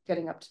I'm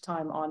getting up to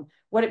time, on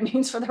what it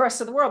means for the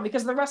rest of the world,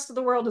 because the rest of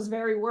the world is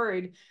very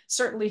worried,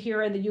 certainly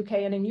here in the UK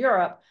and in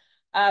Europe.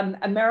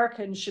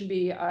 Americans should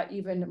be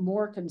even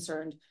more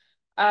concerned.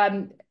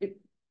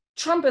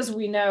 Trump, as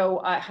we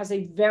know, has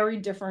a very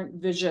different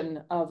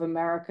vision of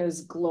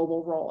America's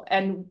global role.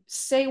 And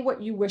say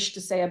what you wish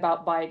to say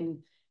about Biden,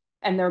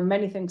 and there are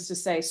many things to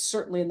say,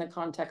 certainly in the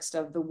context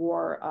of the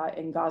war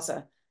in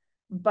Gaza.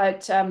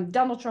 But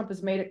Donald Trump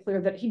has made it clear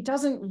that he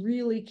doesn't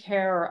really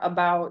care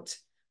about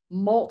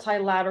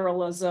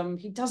multilateralism.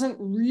 He doesn't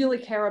really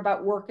care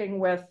about working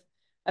with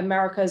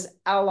America's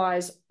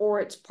allies or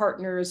its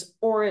partners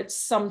or its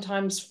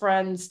sometimes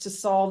friends to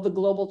solve the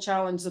global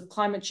challenge of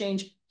climate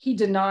change. He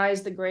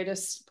denies the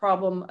greatest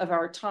problem of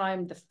our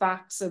time, the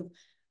facts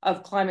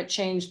of climate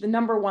change. The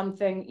number one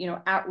thing,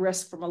 at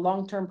risk from a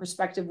long-term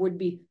perspective would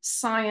be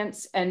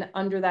science, and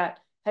under that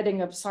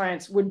heading of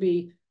science would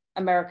be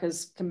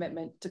America's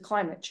commitment to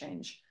climate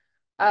change.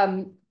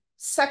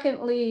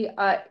 Secondly,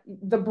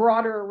 the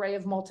broader array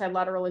of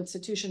multilateral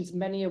institutions,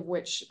 many of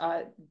which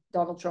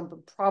Donald Trump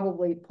would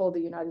probably pull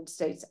the United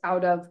States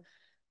out of.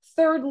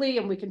 Thirdly,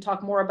 and we can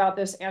talk more about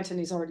this,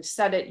 Antony's already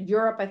said it,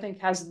 Europe, I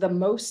think, has the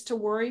most to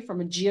worry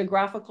from a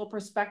geographical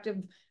perspective.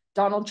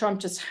 Donald Trump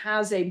just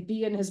has a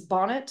bee in his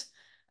bonnet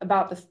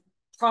about the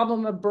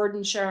problem of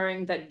burden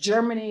sharing, that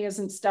Germany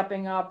isn't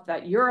stepping up,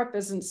 that Europe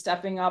isn't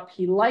stepping up.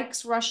 He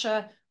likes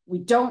Russia. We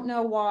don't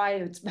know why.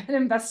 It's been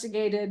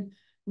investigated.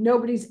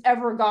 Nobody's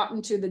ever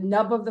gotten to the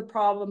nub of the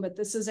problem, but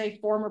this is a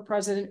former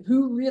president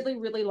who really,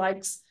 really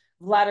likes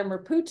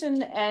Vladimir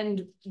Putin,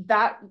 and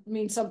that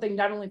means something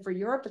not only for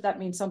Europe, but that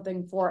means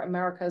something for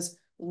America's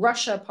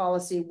Russia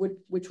policy,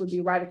 which would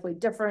be radically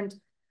different.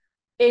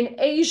 In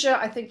Asia,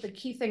 I think the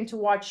key thing to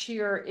watch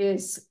here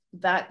is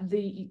that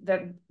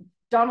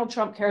Donald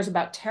Trump cares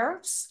about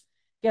tariffs.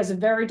 He has a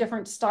very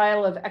different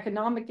style of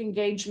economic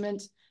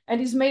engagement,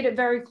 and he's made it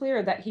very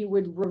clear that he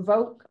would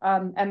revoke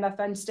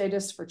MFN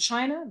status for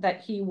China,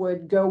 that he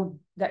would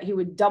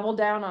double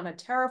down on a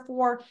tariff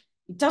war.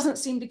 He doesn't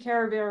seem to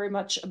care very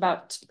much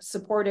about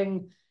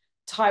supporting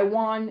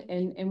Taiwan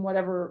in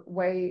whatever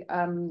way.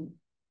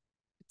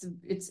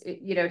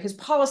 His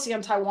policy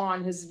on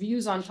Taiwan, his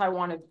views on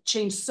Taiwan have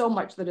changed so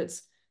much that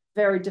it's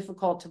very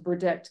difficult to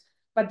predict.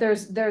 But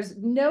there's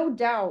no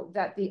doubt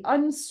that the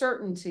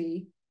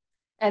uncertainty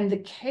and the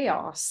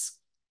chaos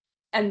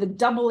and the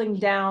doubling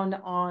down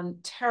on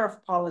tariff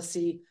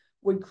policy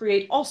would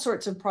create all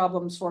sorts of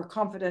problems for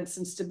confidence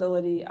and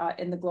stability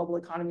in the global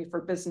economy,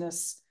 for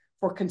business,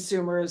 for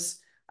consumers.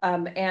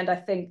 And I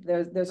think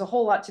there's a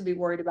whole lot to be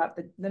worried about.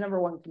 The number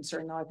one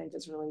concern now, I think,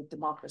 is really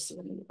democracy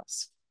in the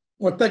US.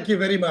 Well, thank you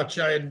very much.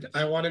 I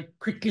want to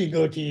quickly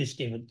go to you,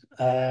 Stephen.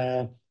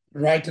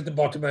 Right at the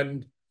bottom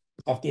end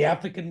of the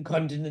African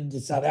continent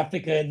is South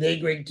Africa, and they're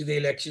going to the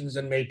elections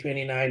on May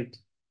 29th.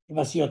 Give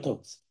us your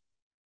thoughts.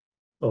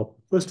 Well,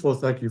 first of all,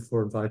 thank you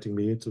for inviting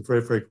me. It's a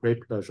very, very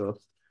great pleasure.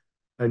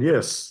 And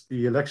yes,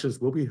 the elections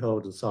will be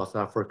held in South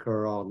Africa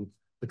on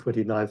the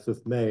 29th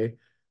of May.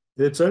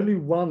 It's only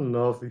one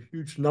of a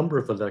huge number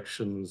of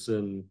elections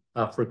in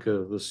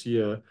Africa this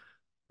year.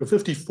 There are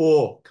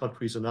 54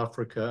 countries in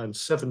Africa, and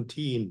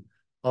 17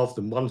 of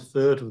them,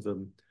 1/3 of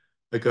them,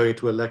 are going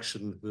to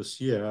election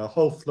this year. Our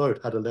whole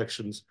float had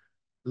elections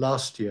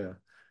last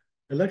year.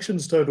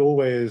 Elections don't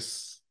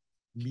always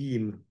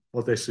mean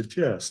what they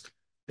suggest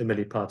in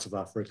many parts of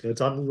Africa.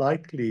 It's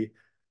unlikely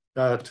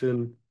that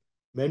in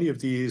many of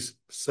these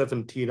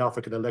 17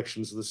 African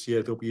elections this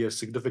year, there'll be a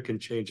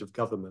significant change of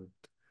government.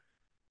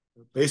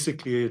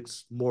 Basically,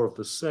 it's more of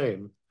the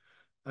same.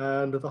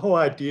 And the whole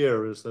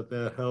idea is that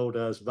they're held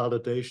as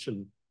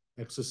validation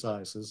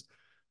exercises,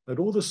 but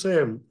all the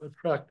same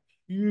attract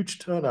huge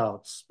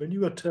turnouts. When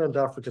you attend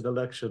African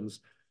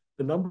elections,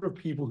 the number of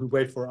people who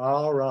wait for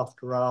hour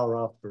after hour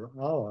after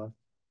hour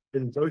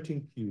in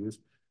voting queues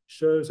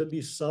shows at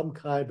least some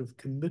kind of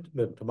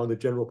commitment among the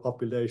general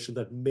population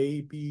that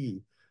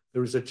maybe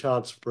there is a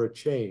chance for a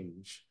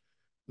change.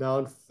 Now,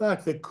 in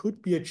fact, there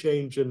could be a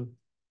change in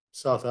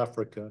South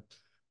Africa.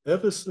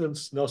 Ever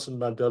since Nelson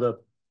Mandela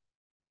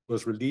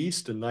was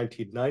released in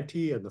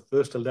 1990 and the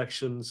first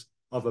elections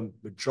of a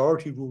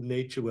majority rule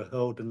nature were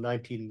held in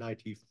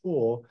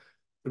 1994,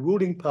 the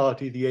ruling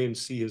party, the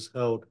ANC, has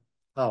held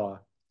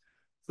power.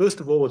 First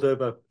of all, with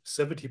over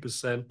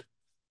 70%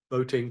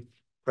 voting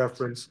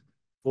preference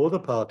for the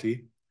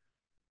party.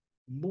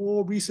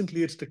 More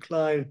recently, it's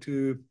declined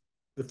to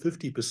the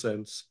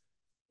 50%.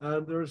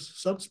 And there's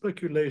some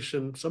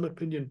speculation, some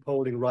opinion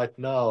polling right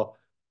now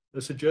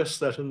that suggests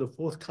that in the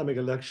forthcoming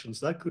elections,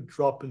 that could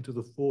drop into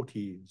the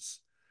 40s,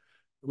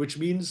 which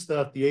means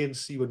that the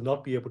ANC would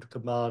not be able to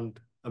command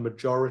a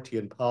majority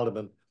in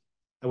parliament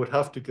and would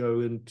have to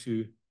go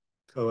into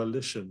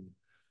coalition.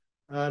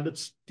 And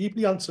it's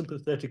deeply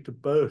unsympathetic to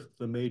both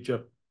the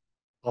major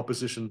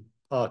opposition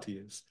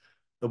parties,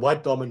 the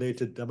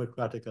white-dominated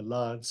Democratic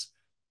Alliance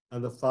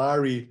and the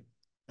fiery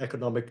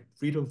economic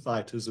freedom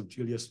fighters of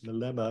Julius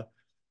Malema.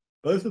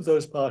 Both of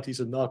those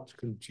parties are not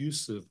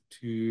conducive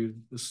to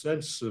the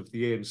sense of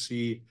the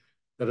ANC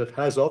that it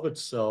has of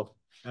itself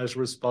as a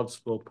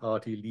responsible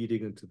party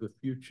leading into the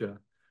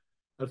future.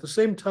 At the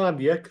same time,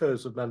 the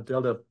echoes of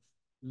Mandela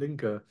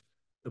linger.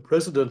 The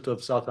president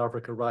of South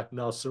Africa right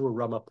now, Cyril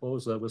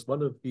Ramaphosa, was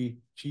one of the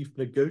chief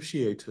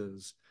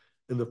negotiators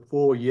in the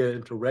 4-year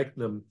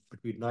interregnum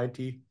between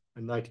 90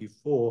 and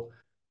 94,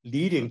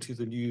 leading to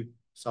the new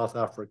South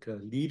Africa,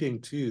 leading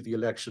to the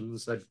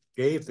elections that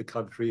gave the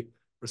country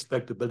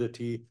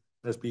respectability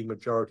as being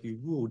majority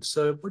ruled.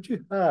 So what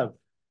you have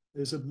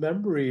is a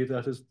memory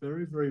that is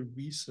very, very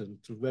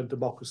recent to when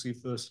democracy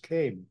first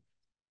came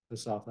to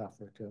South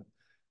Africa.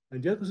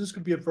 And yet this is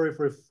going to be a very,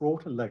 very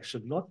fraught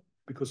election, not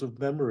because of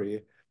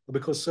memory, but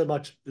because so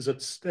much is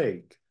at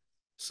stake.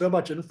 So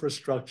much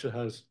infrastructure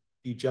has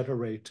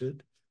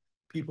degenerated.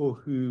 People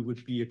who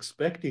would be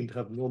expecting to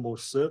have normal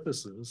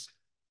services,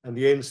 and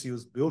the ANC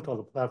was built on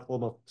a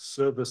platform of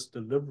service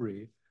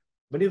delivery.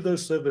 Many of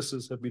those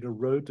services have been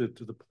eroded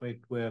to the point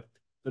where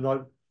they're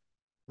not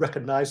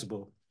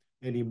recognizable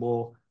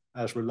anymore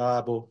as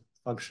reliable,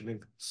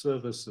 functioning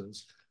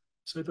services.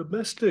 So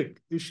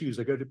domestic issues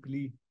are going to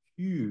be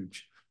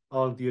huge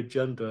on the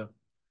agenda.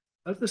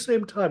 At the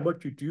same time,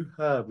 what you do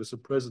have is a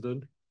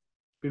president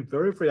been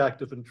very, very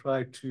active in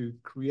trying to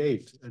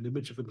create an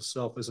image of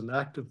himself as an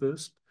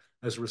activist,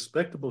 as a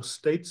respectable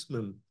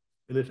statesman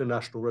in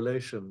international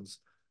relations.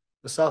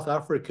 The South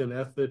African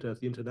effort at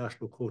the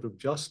International Court of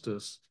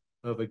Justice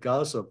over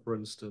Gaza, for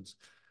instance,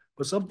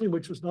 was something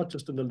which was not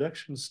just an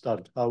election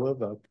stunt.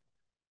 However,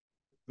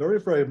 very,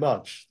 very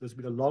much, there's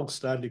been a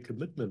long-standing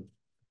commitment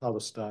to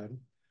Palestine.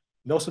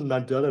 Nelson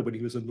Mandela, when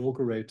he was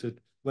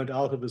inaugurated, went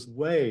out of his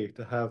way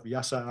to have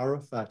Yasser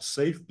Arafat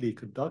safely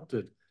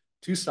conducted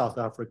to South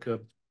Africa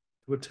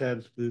to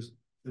attend this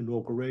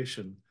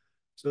inauguration.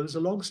 So there's a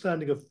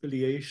long-standing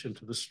affiliation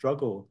to the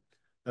struggle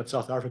that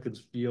South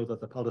Africans feel that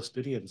the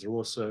Palestinians are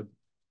also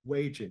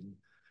waging.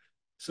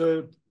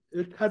 So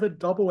it had a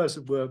double, as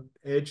it were,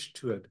 edge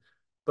to it.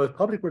 Both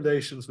public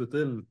relations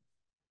within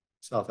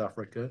South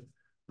Africa,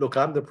 look,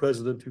 I'm the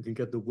president who can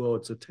get the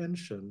world's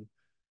attention,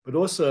 but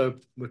also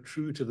we're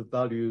true to the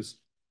values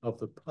of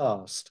the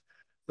past.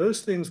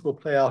 Those things will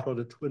play out on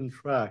a twin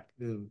track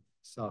in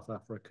South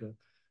Africa,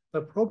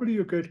 but probably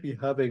you're going to be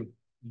having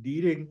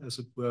leading, as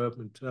it were,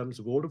 in terms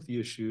of all of the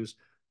issues,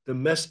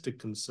 domestic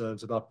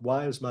concerns about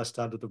why is my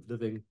standard of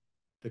living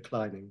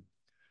declining?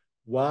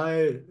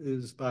 Why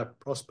is my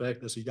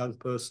prospect as a young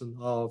person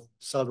of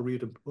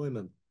salaried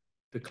employment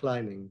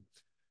declining?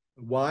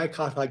 Why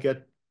can't I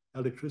get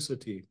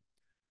electricity?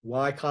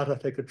 Why can't I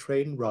take a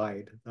train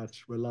ride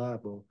that's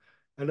reliable?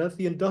 And at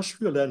the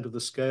industrial end of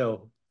the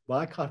scale,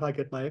 why can't I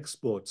get my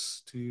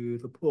exports to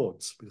the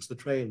ports because the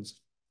trains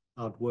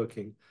aren't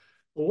working?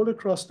 All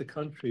across the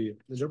country,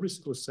 in every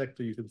single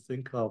sector you can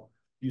think of,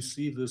 you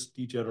see this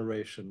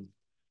degeneration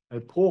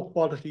and poor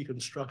quality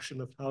construction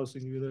of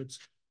housing units,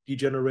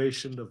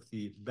 degeneration of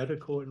the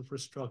medical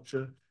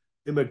infrastructure.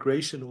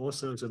 Immigration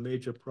also is a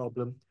major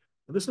problem.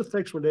 And this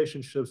affects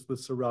relationships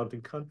with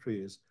surrounding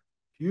countries.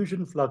 Huge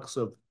influx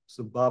of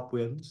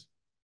Zimbabweans,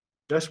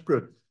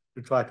 desperate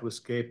to try to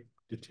escape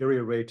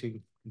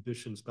deteriorating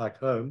conditions back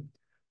home,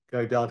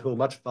 going downhill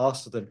much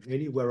faster than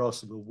anywhere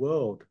else in the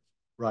world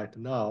right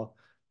now,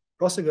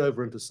 crossing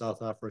over into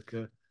South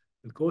Africa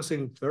and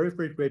causing very,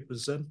 very great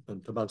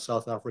resentment among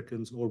South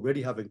Africans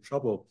already having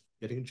trouble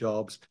getting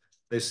jobs.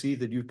 They see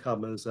the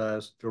newcomers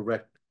as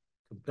direct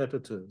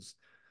competitors.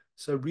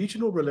 So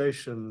regional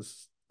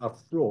relations are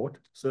fraught,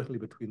 certainly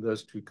between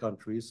those two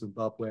countries,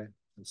 Zimbabwe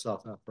and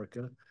South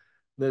Africa.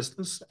 There's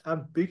this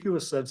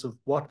ambiguous sense of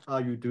what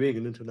are you doing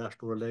in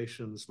international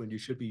relations when you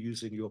should be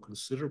using your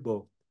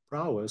considerable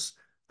prowess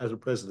as a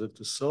president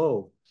to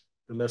solve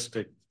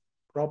domestic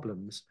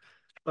problems.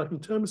 But in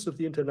terms of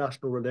the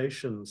international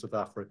relations of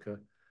Africa,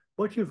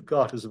 what you've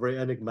got is a very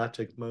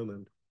enigmatic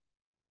moment.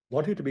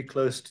 Wanting to be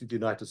close to the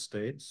United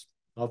States,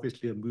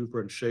 obviously a mover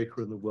and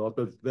shaker in the world,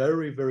 but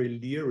very, very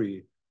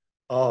leery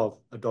of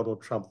a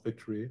Donald Trump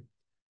victory.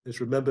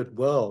 It's remembered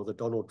well that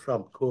Donald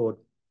Trump called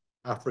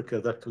Africa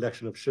that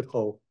collection of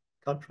shithole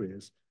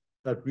countries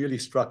that really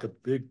struck a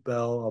big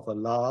bell of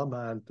alarm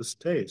and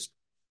distaste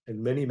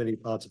in many, many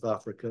parts of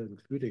Africa,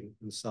 including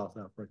in South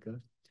Africa.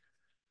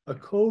 A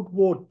Cold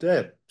War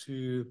debt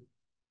to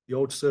the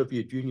old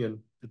Soviet Union,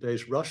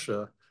 today's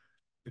Russia,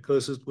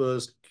 because it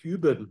was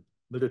Cuban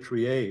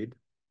military aid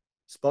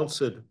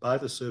sponsored by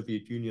the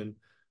Soviet Union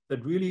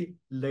that really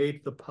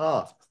laid the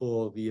path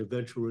for the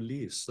eventual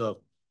release of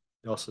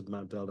Nelson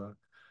Mandela.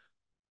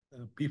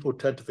 People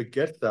tend to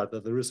forget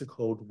that there is a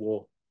Cold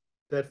War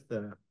debt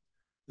there.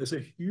 There's a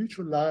huge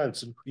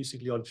reliance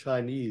increasingly on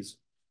Chinese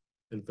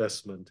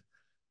investment.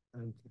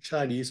 And the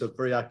Chinese are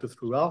very active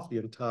throughout the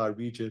entire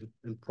region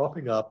in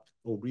propping up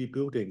or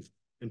rebuilding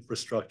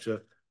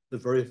infrastructure, the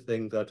very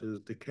thing that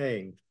is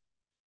decaying,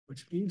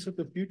 which means that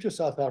the future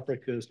South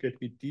Africa is going to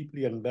be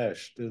deeply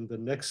enmeshed in the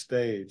next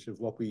stage of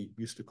what we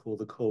used to call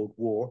the Cold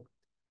War.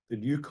 The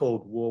new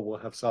Cold War will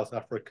have South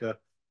Africa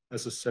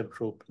as a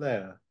central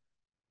player.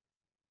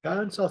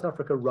 Can South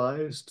Africa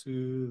rise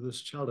to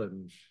this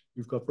challenge?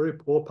 You've got very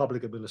poor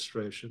public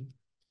administration.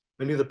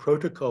 Many of the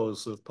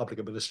protocols of public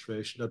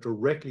administration are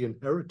directly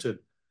inherited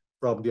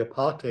from the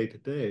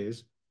apartheid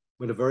days,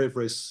 when a very,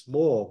 very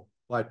small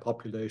white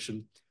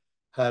population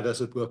had,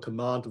 as it were,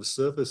 command of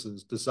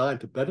services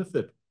designed to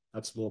benefit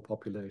that small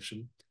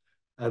population.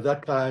 And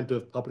that kind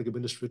of public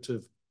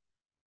administrative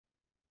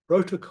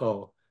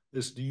protocol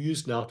is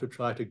used now to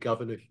try to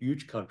govern a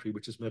huge country,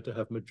 which is meant to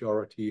have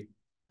majority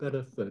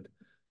benefit.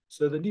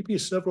 So there need to be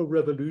several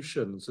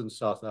revolutions in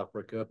South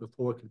Africa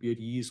before it can be at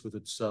ease with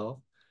itself,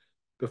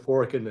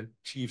 before it can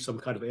achieve some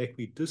kind of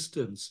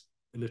equidistance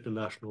in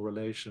international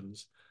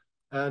relations.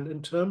 And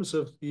in terms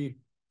of the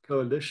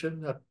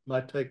coalition that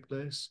might take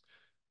place,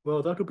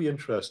 well, that will be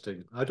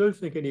interesting. I don't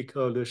think any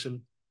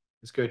coalition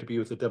is going to be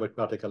with the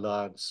Democratic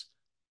Alliance.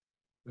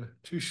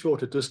 Too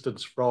short a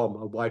distance from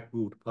a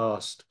white-ruled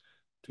past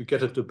to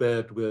get into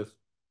bed with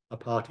a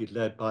party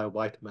led by a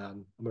white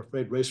man. I'm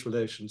afraid race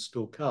relations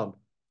still count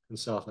in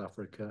South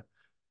Africa.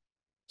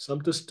 Some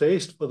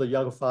distaste for the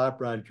young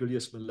firebrand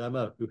Julius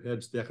Malema, who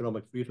heads the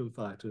Economic Freedom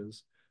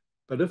Fighters.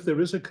 But if there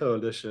is a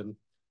coalition,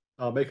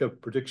 I'll make a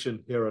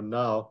prediction here and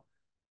now,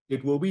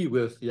 it will be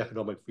with the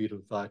Economic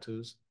Freedom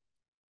Fighters,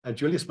 and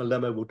Julius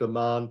Malema will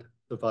demand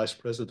the vice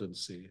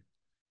presidency.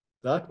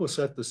 that will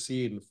set the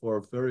scene for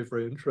a very,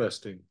 very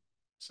interesting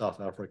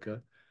South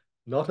Africa,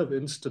 not of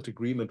instant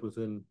agreement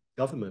within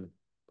government,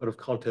 but of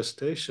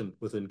contestation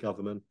within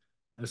government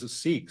as it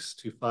seeks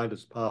to find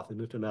its path in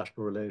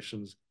international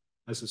relations,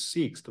 as it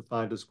seeks to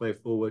find its way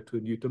forward to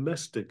a new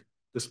domestic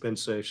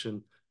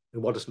dispensation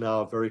in what is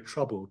now a very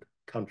troubled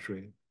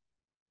country.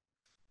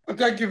 Well,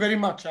 thank you very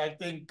much. I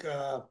think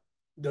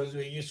those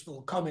were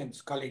useful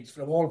comments, colleagues,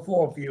 from all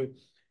four of you.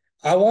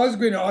 I was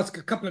going to ask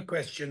a couple of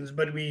questions,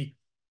 but we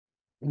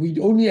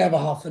only have a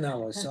half an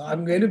hour, so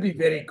I'm going to be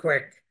very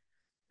quick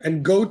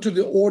and go to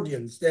the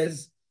audience.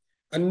 There's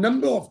a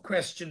number of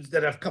questions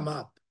that have come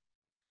up,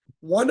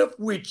 one of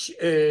which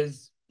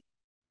is,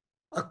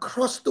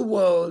 across the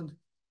world,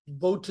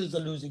 voters are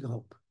losing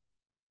hope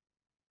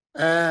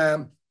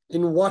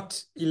in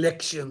what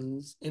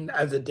elections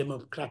as a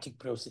democratic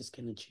process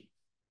can achieve.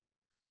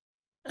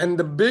 And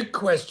the big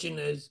question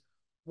is,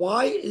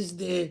 why is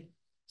there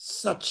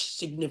such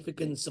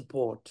significant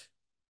support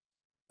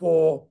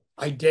for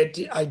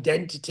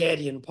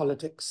identitarian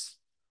politics,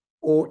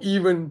 or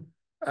even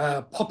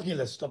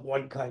populist of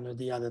one kind or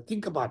the other?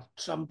 Think about it.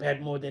 Trump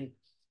had more than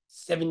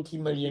 70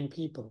 million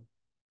people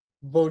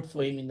vote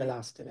for him in the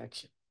last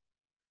election.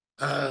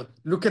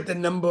 Look at the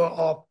number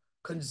of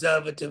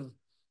conservative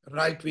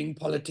right-wing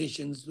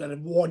politicians that have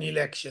won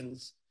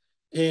elections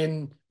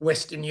in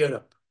Western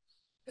Europe.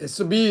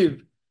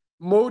 Subir,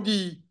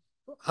 Modi,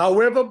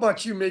 however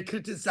much you may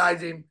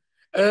criticize him,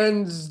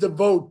 earns the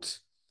vote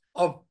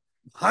of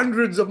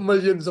hundreds of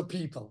millions of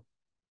people.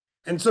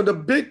 And so the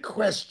big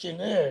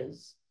question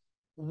is,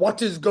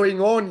 what is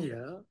going on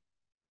here?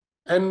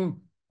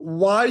 And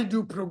why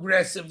do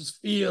progressives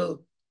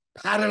feel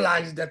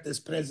paralyzed at this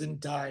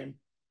present time?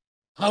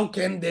 How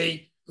can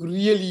they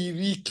really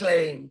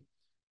reclaim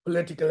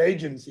political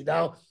agency?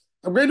 Now,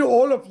 I'm going to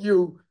all of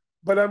you,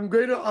 but I'm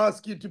going to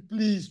ask you to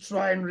please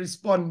try and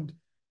respond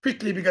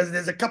quickly because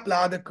there's a couple of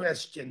other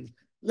questions.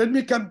 Let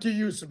me come to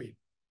you, Subir.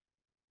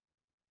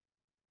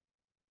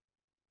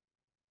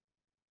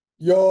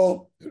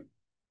 You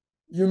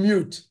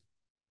mute.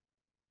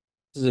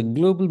 There's a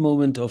global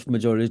moment of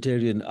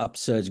majoritarian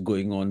upsurge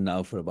going on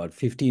now for about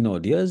 15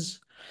 odd years.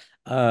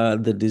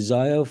 The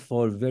desire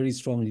for very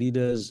strong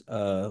leaders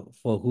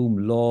for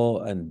whom law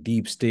and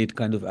deep state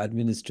kind of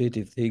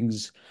administrative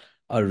things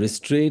are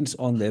restraints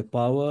on their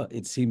power.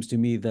 It seems to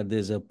me that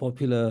there's a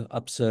popular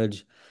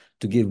upsurge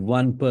to give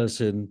one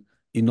person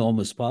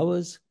enormous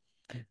powers.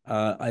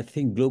 I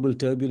think global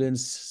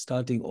turbulence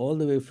starting all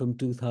the way from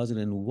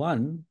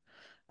 2001,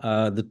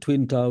 the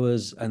Twin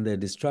Towers and their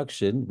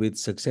destruction with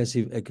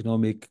successive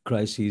economic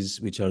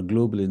crises which are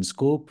global in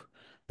scope,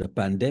 the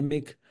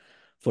pandemic.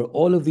 For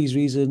all of these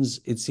reasons,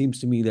 it seems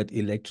to me that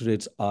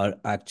electorates are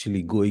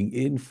actually going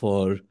in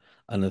for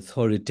an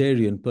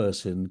authoritarian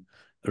person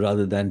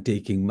rather than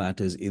taking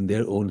matters in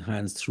their own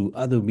hands through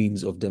other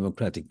means of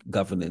democratic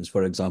governance,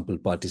 for example,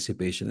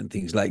 participation and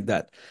things like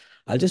that.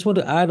 I just want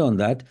to add on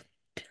that.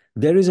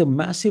 There is a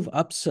massive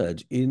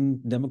upsurge in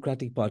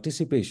democratic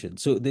participation.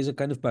 So there's a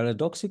kind of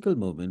paradoxical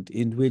moment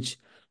in which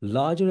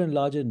larger and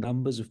larger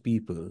numbers of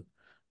people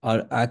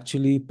are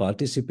actually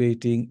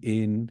participating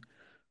in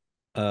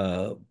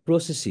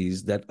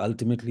processes that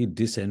ultimately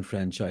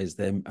disenfranchise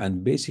them.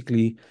 And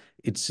basically,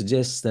 it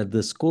suggests that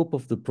the scope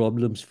of the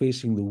problems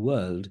facing the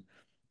world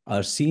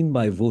are seen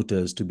by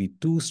voters to be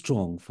too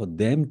strong for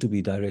them to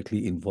be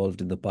directly involved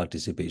in the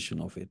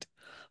participation of it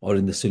or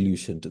in the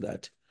solution to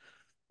that.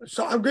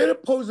 So I'm going to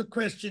pose a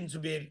question,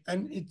 Zubair,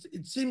 and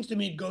it seems to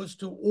me it goes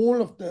to all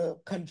of the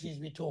countries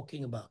we're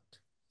talking about.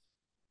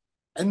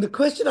 And the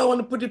question, I want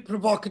to put it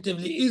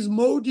provocatively, is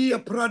Modi a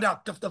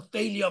product of the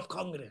failure of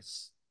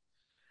Congress?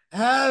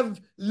 Have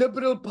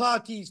liberal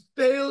parties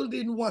failed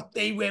in what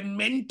they were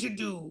meant to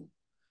do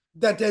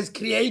that has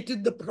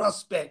created the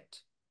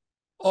prospect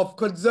of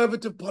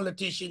conservative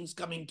politicians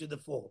coming to the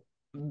fore?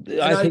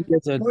 I think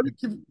that's a...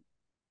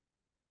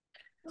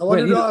 I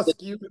wanted to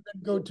ask you and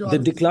then go to the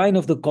others. decline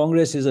of the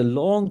Congress is a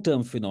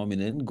long-term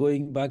phenomenon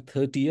going back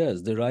 30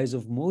 years. The rise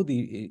of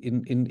Modi,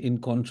 in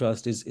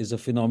contrast, is a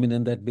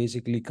phenomenon that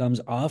basically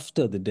comes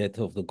after the death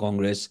of the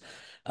Congress.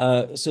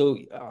 So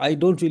I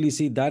don't really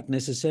see that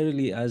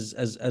necessarily as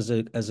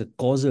a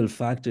causal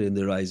factor in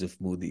the rise of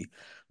Modi.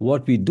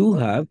 What we do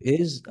have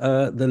is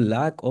the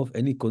lack of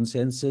any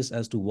consensus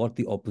as to what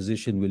the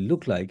opposition will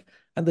look like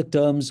and the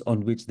terms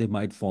on which they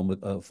might form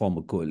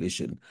a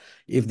coalition.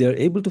 If they're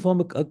able to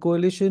form a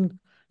coalition,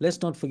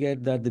 let's not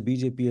forget that the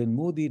BJP and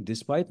Modi,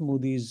 despite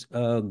Modi's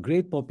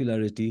great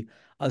popularity,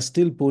 are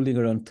still polling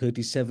around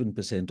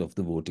 37% of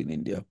the vote in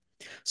India.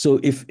 So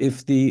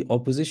if the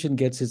opposition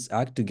gets its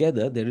act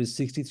together, there is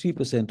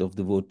 63% of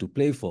the vote to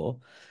play for.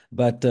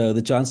 But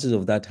the chances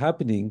of that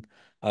happening,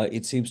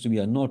 it seems to me,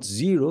 are not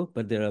zero,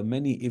 but there are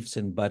many ifs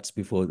and buts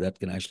before that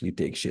can actually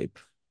take shape.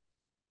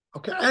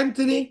 Okay,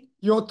 Anthony,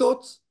 your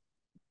thoughts?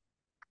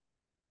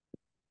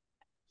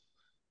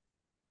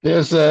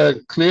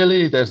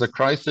 Clearly there's a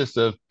crisis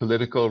of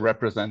political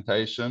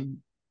representation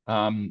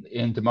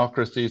in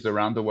democracies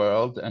around the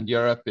world, and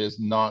Europe is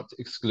not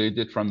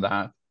excluded from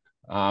that.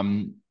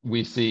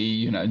 We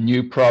see,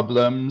 new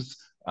problems,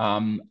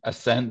 a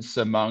sense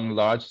among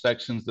large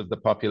sections of the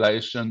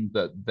population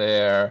that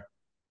their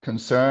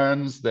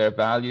concerns, their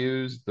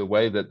values, the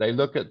way that they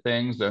look at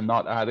things are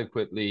not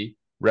adequately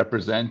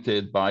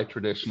represented by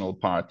traditional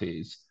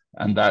parties.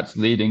 And that's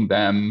leading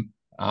them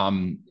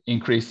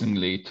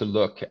increasingly to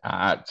look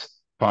at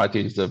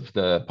parties of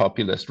the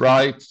populist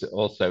right,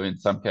 also in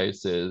some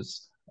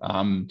cases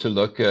to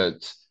look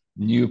at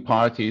new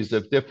parties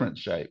of different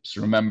shapes.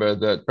 Remember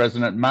that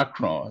President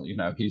Macron,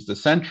 he's the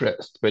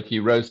centrist, but he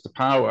rose to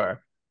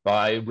power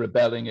by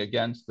rebelling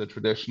against the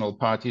traditional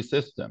party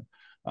system.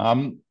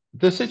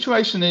 The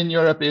situation in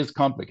Europe is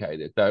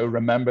complicated, though.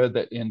 Remember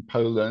that in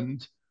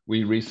Poland,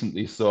 we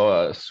recently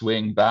saw a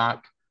swing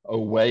back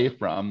away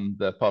from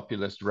the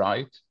populist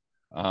right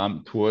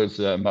towards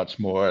a much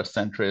more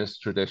centrist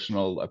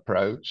traditional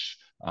approach.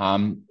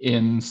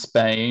 In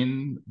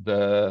Spain,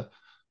 the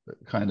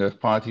kind of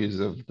parties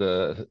of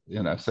the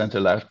center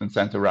left and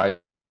center right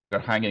are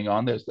hanging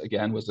on. There's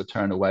again was a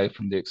turn away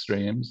from the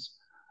extremes,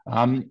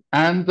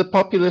 and the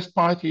populist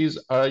parties.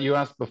 You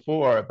asked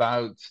before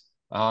about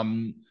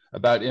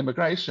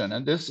immigration,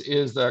 and this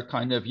is a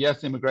kind of,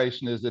 yes,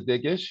 immigration is a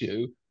big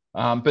issue,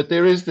 but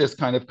there is this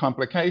kind of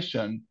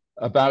complication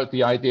about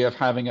the idea of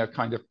having a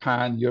kind of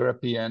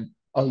pan-European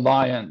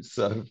alliance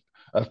of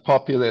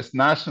populist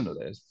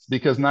nationalists,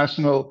 because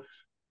national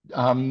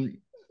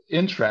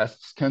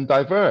interests can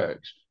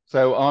diverge.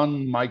 So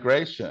on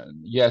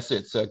migration, yes,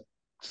 it's a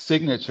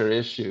signature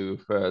issue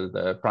for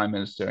the Prime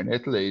Minister in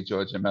Italy,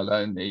 Giorgia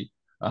Meloni,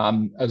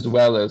 as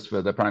well as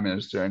for the Prime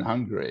Minister in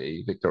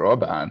Hungary, Viktor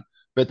Orban.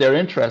 But their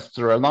interests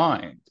are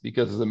aligned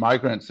because the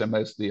migrants are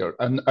mostly,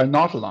 are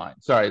not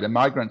aligned. Sorry, the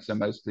migrants are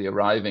mostly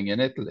arriving in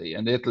Italy,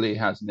 and Italy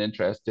has an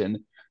interest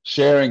in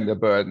sharing the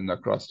burden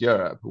across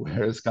Europe,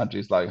 whereas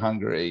countries like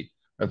Hungary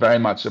are very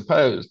much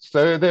opposed.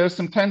 So there are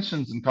some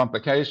tensions and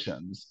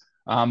complications,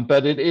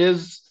 but it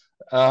is,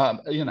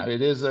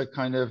 it is a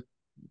kind of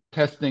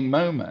testing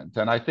moment.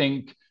 And I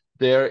think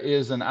there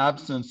is an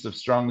absence of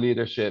strong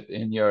leadership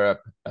in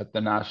Europe at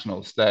the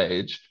national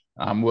stage.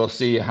 We'll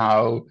see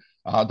how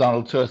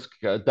Donald Tusk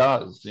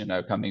does,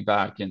 coming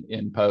back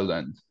in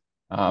Poland.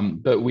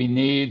 But we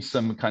need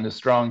some kind of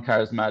strong,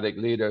 charismatic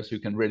leaders who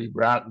can really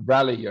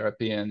rally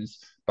Europeans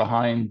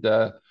behind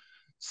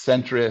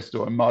centrist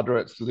or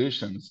moderate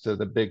solutions to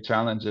the big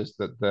challenges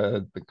that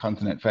the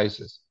continent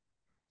faces.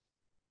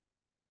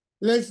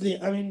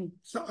 Leslie, I mean,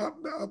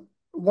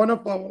 one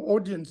of our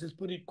audience has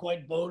put it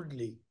quite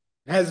boldly.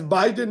 Has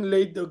Biden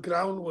laid the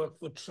groundwork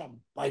for Trump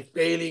by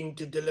failing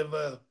to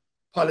deliver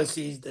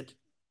policies that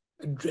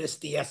address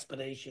the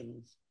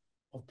aspirations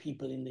of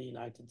people in the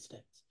United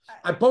States?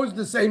 I posed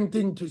the same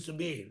thing to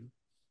Sabine,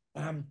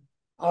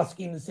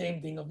 asking the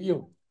same thing of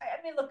you.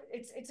 I mean, look,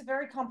 it's a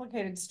very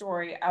complicated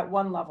story at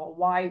one level.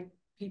 Why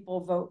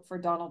people vote for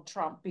Donald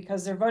Trump?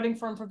 Because they're voting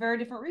for him for very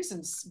different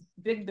reasons.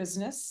 Big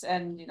business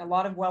and a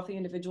lot of wealthy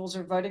individuals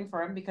are voting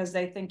for him because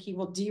they think he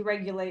will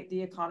deregulate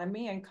the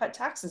economy and cut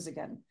taxes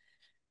again.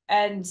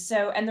 And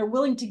they're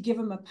willing to give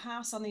him a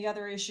pass on the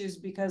other issues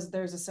because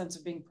there's a sense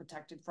of being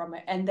protected from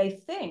it. And they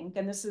think,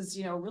 and this is,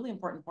 a really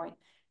important point,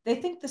 they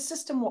think the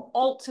system will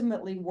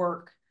ultimately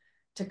work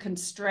to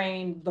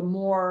constrain the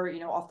more,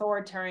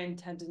 authoritarian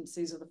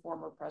tendencies of the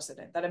former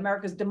president, that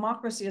America's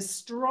democracy is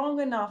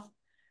strong enough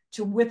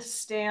to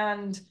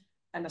withstand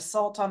an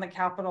assault on the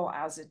Capitol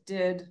as it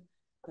did.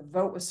 The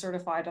vote was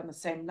certified on the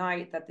same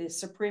night, that the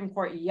Supreme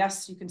Court,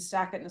 yes, you can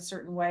stack it in a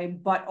certain way,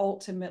 but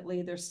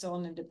ultimately there's still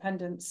an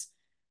independence.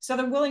 So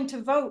they're willing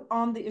to vote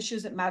on the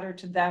issues that matter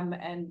to them,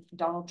 and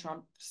Donald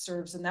Trump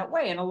serves in that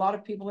way. And a lot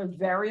of people are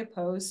very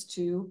opposed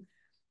to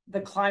the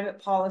climate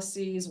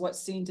policies,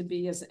 what's seen to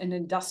be as an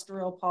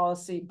industrial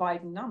policy,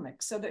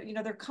 Bidenomics. So that,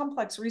 they're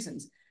complex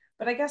reasons.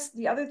 But I guess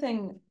the other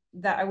thing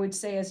that I would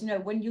say is,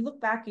 when you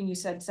look back and you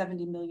said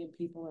 70 million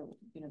people,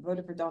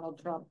 voted for Donald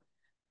Trump,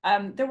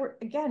 there were,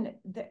 again,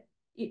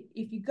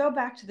 if you go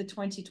back to the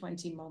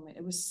 2020 moment,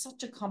 it was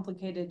such a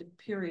complicated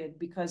period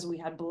because we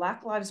had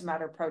Black Lives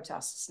Matter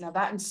protests. Now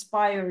that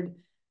inspired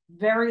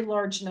very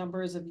large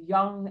numbers of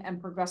young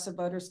and progressive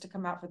voters to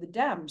come out for the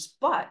Dems,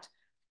 but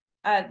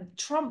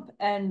Trump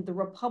and the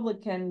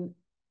Republican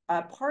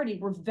Party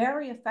were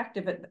very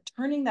effective at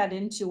turning that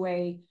into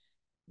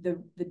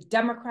the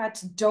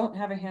Democrats don't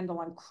have a handle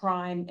on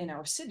crime in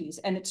our cities.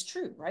 And it's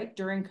true, right?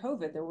 During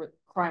COVID,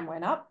 crime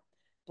went up.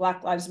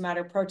 Black Lives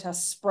Matter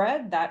protests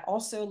spread. That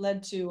also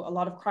led to a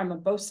lot of crime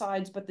on both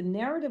sides, but the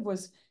narrative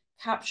was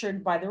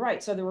captured by the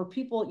right. So there were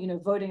people,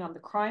 voting on the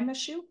crime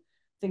issue,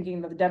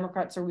 thinking that the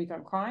Democrats are weak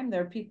on crime.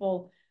 There are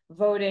people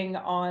voting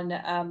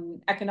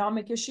on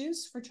economic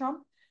issues for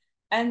Trump.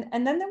 And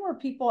then there were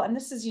people, and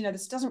this is,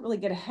 this doesn't really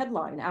get a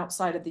headline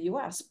outside of the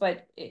US,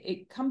 but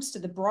it comes to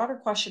the broader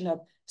question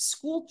of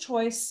school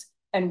choice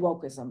and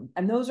wokeism.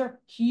 And those are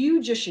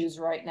huge issues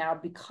right now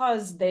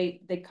because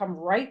they come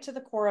right to the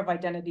core of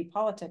identity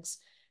politics.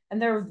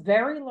 And there are a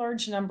very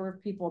large number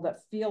of people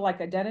that feel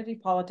like identity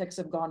politics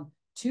have gone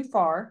too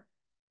far,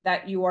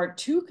 that you are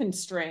too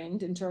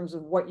constrained in terms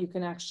of what you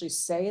can actually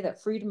say,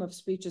 that freedom of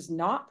speech is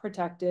not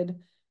protected,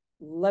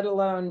 let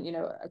alone, you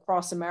know,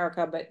 across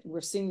America, but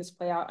we're seeing this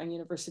play out on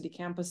university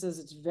campuses.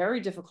 It's a very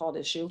difficult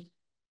issue.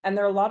 And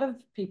there are a lot of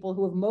people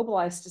who have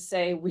mobilized to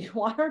say, we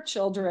want our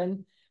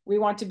children, we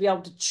want to be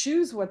able to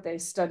choose what they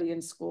study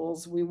in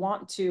schools. We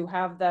want to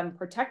have them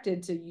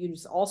protected to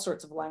use all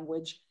sorts of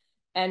language.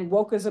 And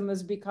wokeism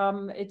has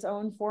become its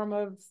own form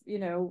of, you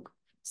know,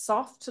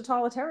 soft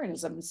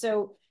totalitarianism.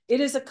 So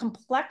it is a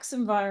complex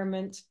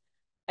environment,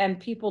 and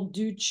people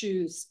do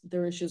choose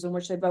their issues in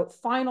which they vote.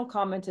 Final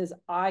comment is,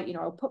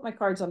 I'll put my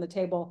cards on the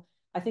table.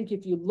 I think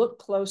if you look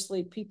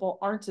closely, people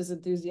aren't as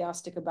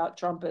enthusiastic about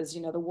Trump as,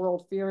 you know, the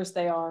world fears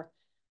they are.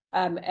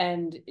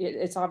 And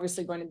it's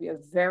obviously going to be a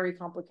very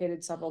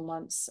complicated several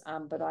months.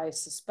 But I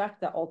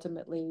suspect that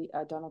ultimately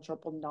Donald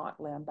Trump will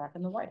not land back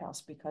in the White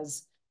House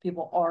because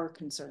people are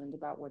concerned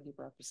about what he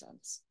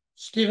represents.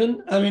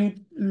 Stephen, I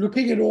mean,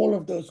 looking at all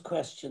of those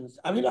questions,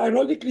 I mean,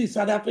 ironically,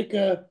 South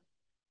Africa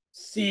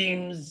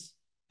seems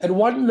at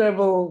one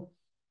level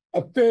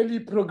a fairly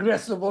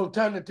progressive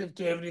alternative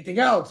to everything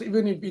else,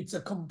 even if it's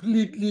a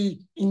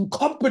completely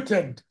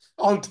incompetent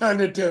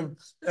alternative,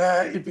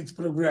 if it's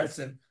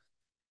progressive.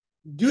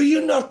 Do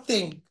you not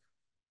think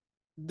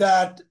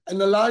that an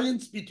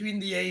alliance between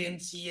the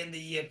ANC and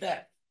the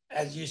EFF,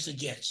 as you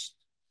suggest,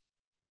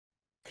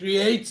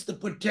 creates the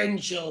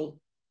potential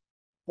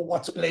for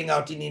what's playing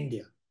out in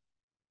India,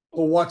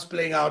 or what's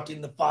playing out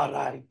in the far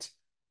right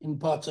in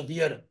parts of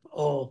Europe,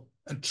 or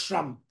a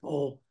Trump,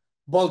 or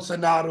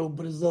Bolsonaro,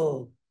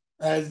 Brazil,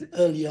 as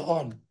earlier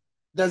on?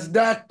 Does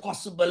that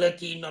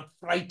possibility not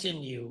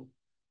frighten you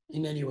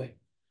in any way?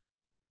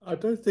 I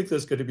don't think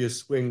there's going to be a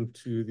swing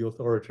to the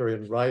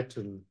authoritarian right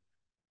in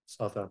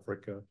South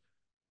Africa.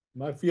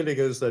 My feeling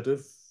is that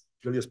if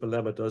Julius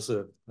Malema does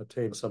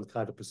attain some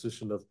kind of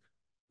position of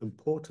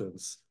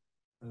importance,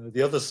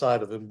 the other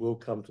side of him will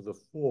come to the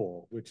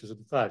fore, which is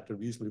in fact a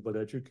reasonably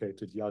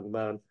well-educated young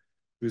man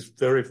who's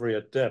very, very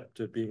adept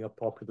at being a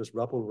populist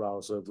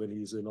rabble-rouser when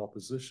he's in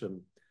opposition.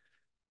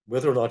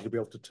 Whether or not he'll be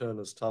able to turn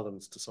his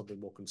talents to something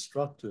more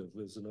constructive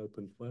is an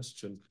open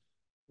question.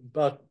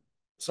 But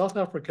South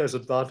Africa has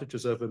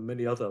advantages over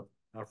many other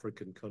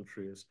African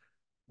countries.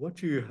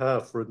 What you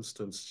have, for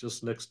instance,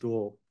 just next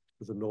door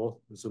to the north,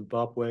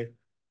 Zimbabwe,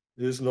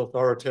 is an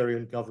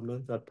authoritarian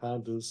government that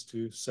panders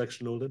to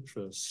sectional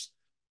interests.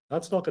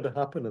 That's not going to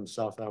happen in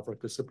South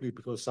Africa simply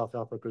because South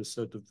Africa is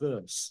so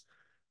diverse.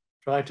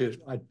 Trying to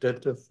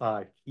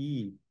identify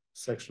key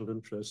sectional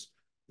interests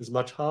is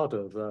much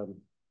harder than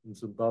in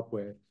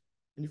Zimbabwe. And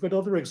you've got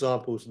other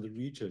examples in the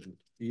region.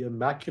 The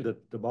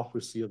immaculate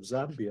democracy of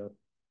Zambia,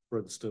 for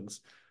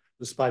instance,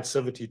 despite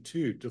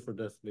 72 different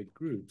ethnic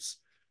groups.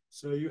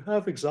 So you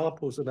have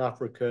examples in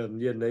Africa and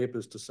near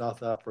neighbors to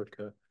South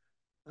Africa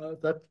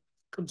that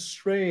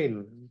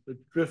constrain the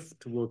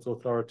drift towards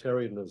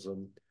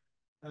authoritarianism.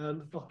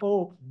 And the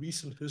whole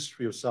recent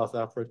history of South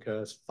Africa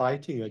is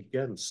fighting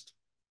against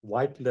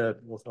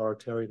white-led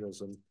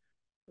authoritarianism.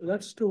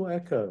 That still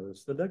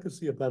echoes. The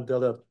legacy of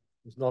Mandela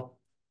is not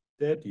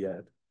dead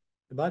yet.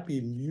 It might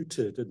be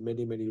muted in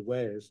many, many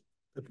ways,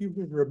 but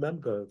people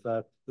remember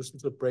that this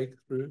was a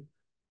breakthrough,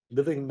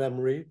 living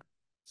memory.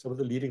 Some of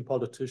the leading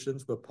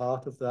politicians were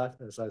part of that.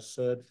 As I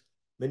said,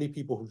 many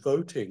people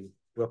voting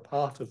were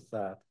part of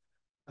that.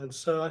 And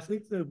so I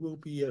think there will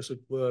be, as it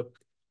were,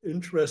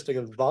 interesting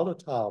and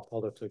volatile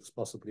politics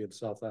possibly in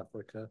South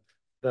Africa.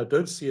 But I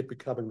don't see it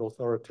becoming an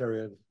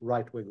authoritarian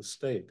right-wing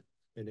state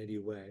in any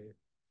way.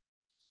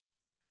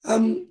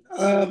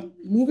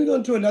 Moving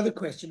on to another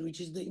question,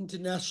 which is the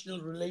international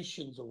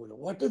relations order.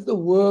 What does the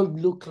world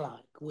look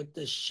like with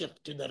the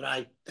shift to the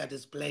right that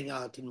is playing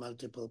out in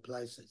multiple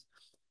places?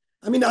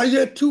 I mean, I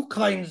hear two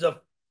kinds of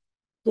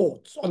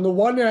thoughts. On the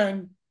one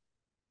hand,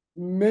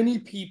 many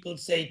people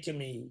say to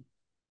me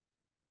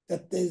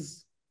that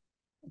there's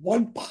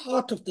one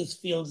part of this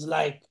feels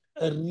like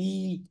a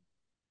new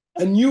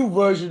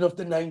version of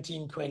the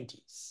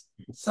 1920s.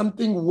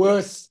 Something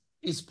worse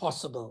is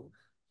possible.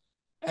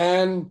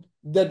 And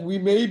that we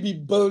may be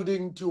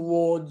building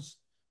towards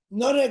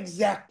not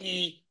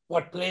exactly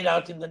what played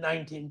out in the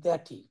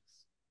 1930s,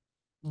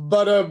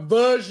 but a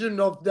version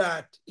of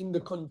that in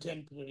the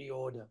contemporary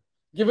order,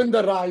 given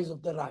the rise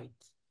of the right,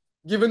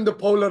 given the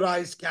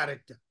polarized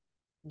character,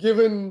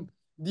 given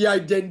the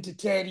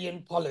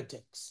identitarian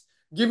politics,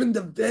 given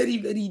the very,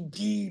 very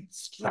deep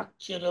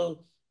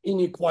structural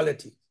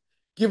inequality,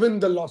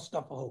 given the loss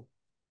of hope.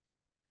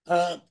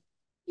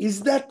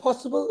 Is that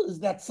possible? Is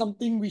that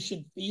something we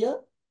should fear?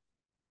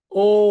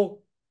 Or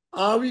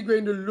are we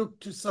going to look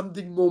to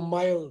something more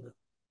mild?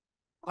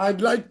 I'd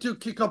like to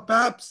kick off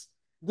perhaps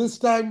this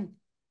time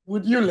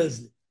with you,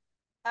 Leslie.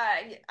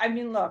 I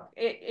mean, look,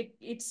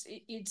 it's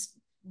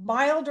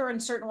milder in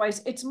certain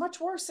ways. It's much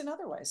worse in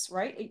other ways,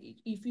 right?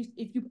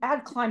 If you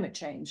add climate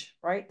change,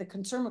 right, the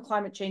concern with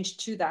climate change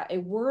to that, a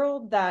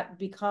world that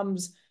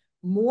becomes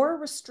more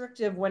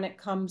restrictive when it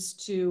comes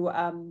to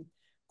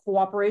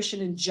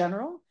cooperation in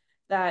general,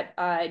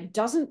 that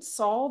doesn't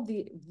solve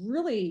the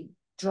really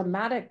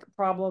dramatic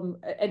problem,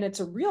 and it's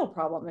a real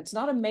problem. It's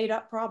not a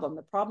made-up problem.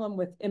 The problem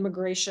with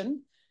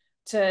immigration,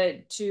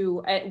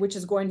 which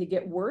is going to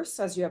get worse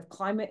as you have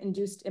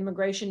climate-induced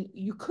immigration.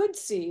 You could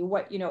see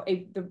what,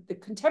 the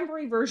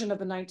contemporary version of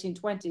the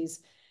 1920s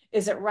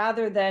is that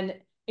rather than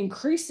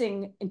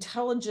increasing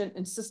intelligent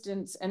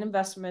assistance and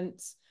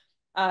investments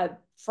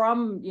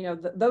from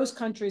those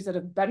countries that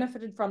have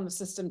benefited from the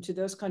system to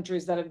those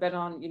countries that have been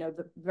on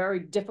the very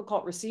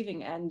difficult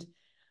receiving end,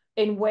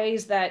 in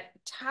ways that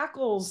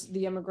tackles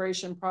the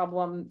immigration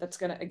problem that's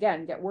going to,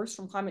 again, get worse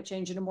from climate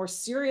change in a more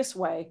serious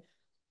way.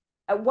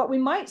 What we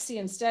might see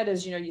instead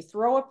is, you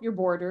throw up your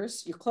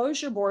borders, you close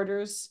your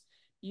borders,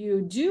 you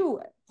do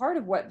part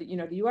of what the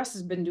U.S.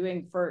 has been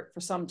doing for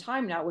some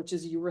time now, which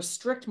is you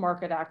restrict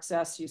market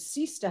access, you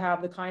cease to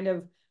have the kind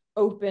of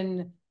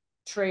open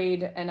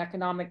trade and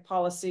economic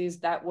policies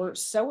that were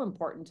so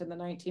important in the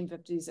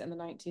 1950s and the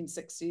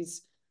 1960s.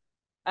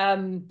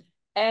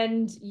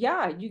 And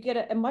yeah, you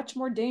get a much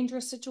more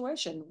dangerous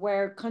situation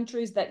where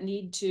countries that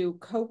need to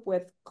cope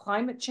with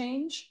climate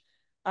change,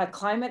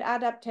 climate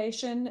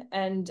adaptation,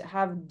 and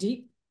have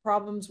deep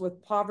problems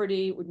with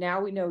poverty.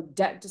 Now we know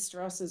debt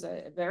distress is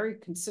a very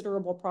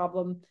considerable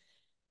problem.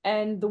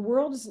 And the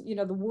world is,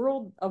 the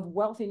world of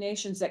wealthy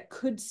nations that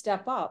could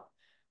step up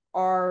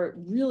are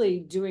really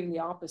doing the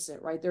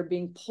opposite, right? They're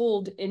being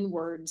pulled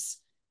inwards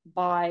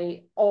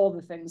by all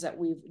the things that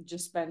we've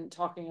just been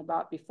talking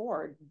about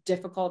before: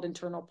 difficult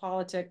internal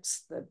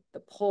politics,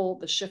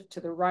 the shift to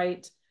the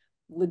right,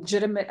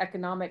 legitimate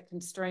economic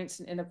constraints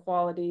and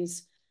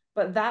inequalities.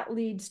 But that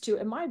leads to,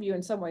 in my view,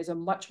 in some ways, a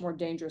much more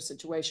dangerous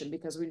situation,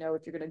 because we know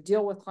if you're going to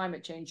deal with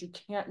climate change, you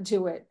can't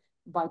do it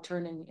by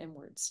turning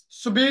inwards.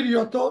 Subir,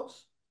 your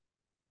thoughts?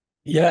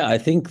 Yeah, I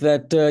think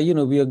that,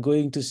 we are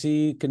going to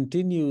see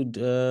continued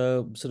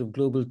sort of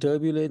global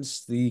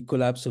turbulence, the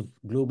collapse of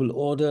global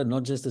order,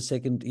 not just the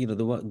second, the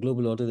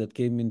global order that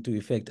came into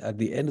effect at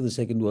the end of the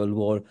Second World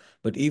War,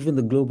 but even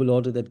the global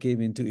order that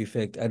came into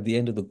effect at the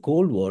end of the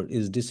Cold War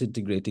is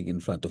disintegrating in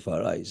front of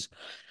our eyes.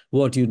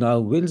 What you now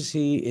will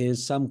see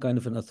is some kind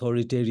of an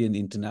authoritarian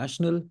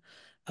international,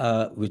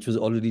 which was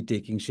already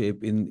taking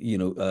shape in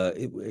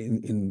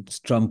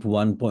Trump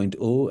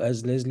 1.0,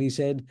 as Leslie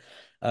said.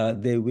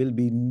 There will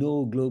be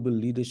no global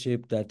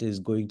leadership that is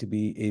going to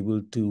be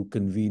able to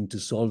convene to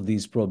solve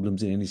these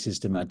problems in any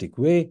systematic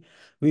way.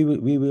 We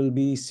will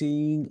be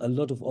seeing a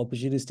lot of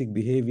opportunistic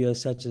behavior,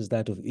 such as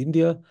that of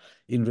India,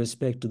 in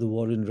respect to the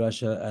war in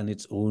Russia and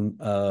its own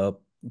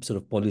sort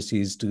of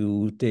policies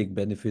to take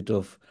benefit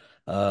of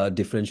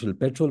differential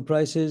petrol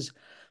prices.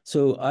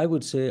 So I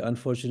would say,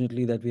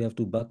 unfortunately, that we have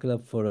to buckle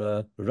up for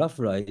a rough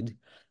ride.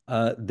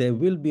 There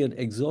will be an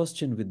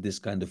exhaustion with this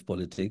kind of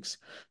politics,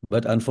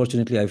 but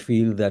unfortunately, I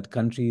feel that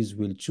countries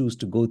will choose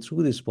to go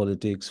through this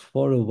politics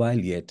for a while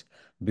yet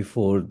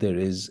before there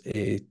is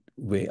a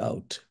way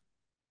out.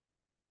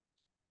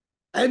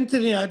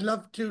 Anthony, I'd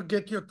love to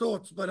get your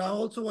thoughts, but I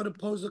also want to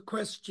pose a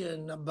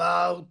question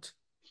about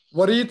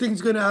what do you think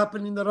is going to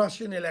happen in the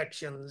Russian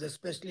elections,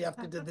 especially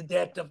after the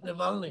death of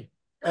Navalny,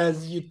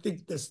 as you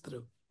think this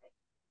through?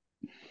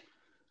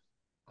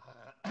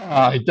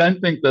 I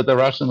don't think that the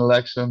Russian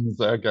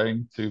elections are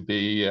going to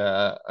be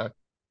a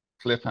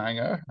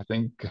cliffhanger. I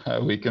think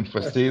we can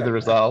foresee the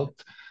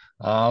result.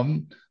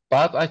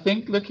 But I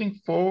think looking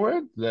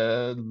forward,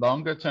 the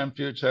longer term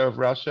future of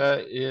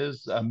Russia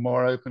is a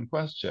more open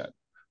question.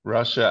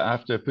 Russia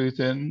after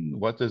Putin,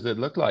 what does it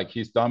look like?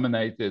 He's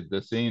dominated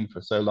the scene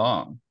for so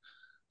long.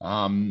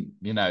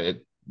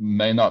 It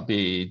may not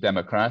be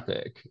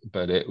democratic,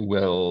 but it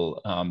will,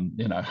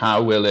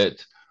 how will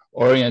it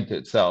orient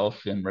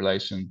itself in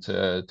relation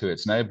to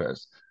its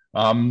neighbors?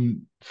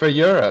 For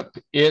Europe,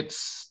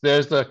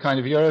 there's a kind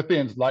of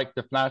Europeans like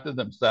to flatter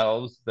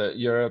themselves that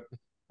Europe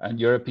and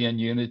European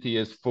unity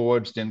is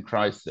forged in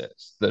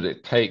crisis, that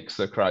it takes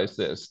a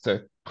crisis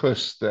to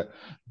push the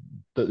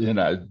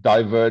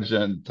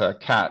divergent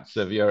cats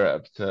of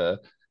Europe to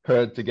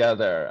herd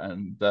together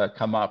and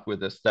come up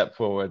with a step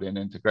forward in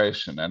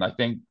integration. And I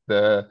think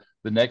the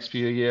next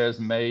few years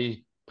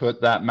may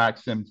put that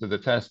maxim to the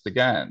test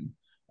again.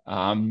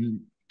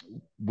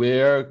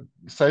 We're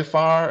so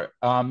far,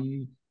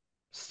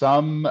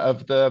 some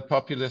of the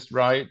populist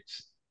right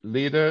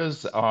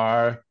leaders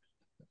are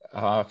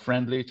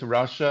friendly to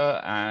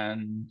Russia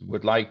and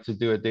would like to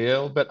do a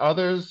deal, but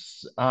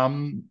others,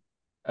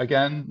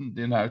 again,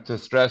 to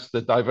stress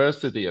the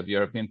diversity of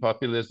European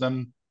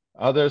populism,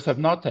 others have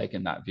not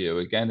taken that view.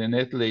 Again, in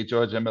Italy,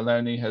 Giorgia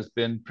Meloni has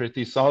been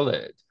pretty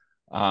solid,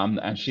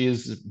 and she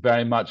is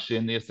very much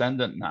in the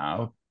ascendant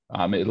now.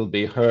 It'll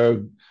be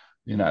her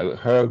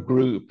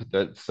group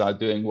that's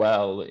doing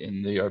well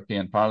in the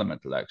European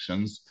Parliament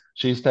elections.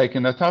 She's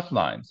taken a tough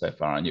line so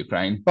far on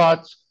Ukraine,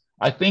 but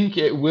I think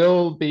it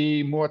will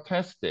be more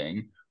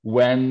testing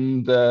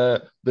when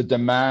the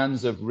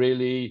demands of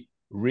really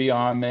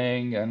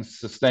rearming and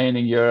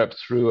sustaining Europe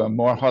through a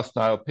more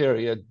hostile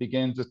period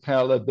begin to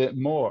tell a bit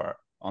more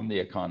on the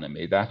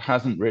economy. That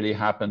hasn't really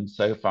happened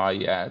so far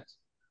yet.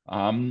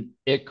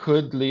 It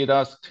could lead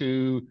us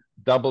to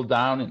double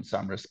down in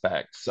some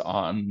respects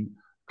on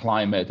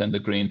climate and the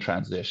green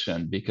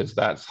transition, because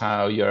that's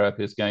how Europe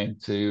is going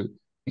to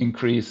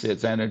increase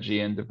its energy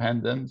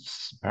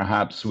independence,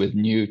 perhaps with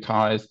new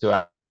ties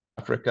to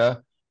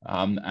Africa,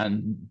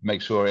 and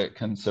make sure it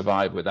can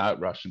survive without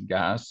Russian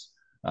gas.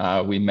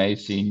 We may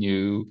see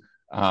new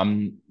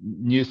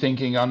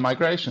thinking on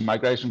migration.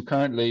 Migration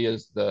currently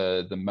is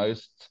the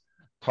most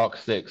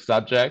toxic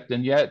subject,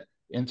 and yet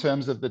in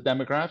terms of the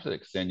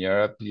demographics in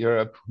Europe,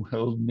 Europe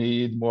will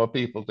need more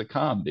people to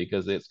come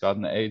because it's got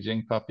an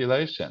aging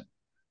population.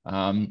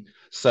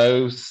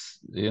 So,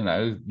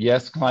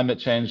 yes, climate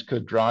change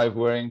could drive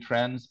worrying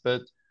trends,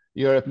 but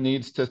Europe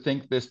needs to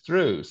think this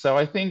through. So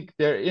I think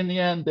in the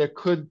end, there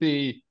could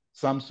be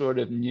some sort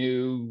of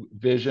new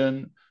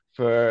vision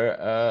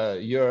for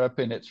Europe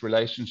in its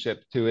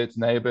relationship to its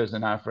neighbors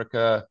in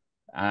Africa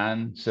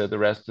and to the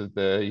rest of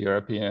the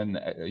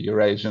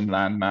Eurasian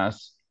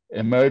landmass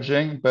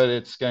emerging, but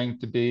it's going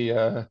to be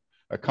a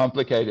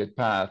complicated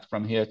path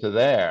from here to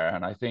there.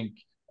 And I think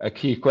a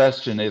key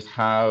question is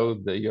how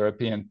the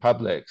European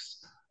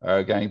publics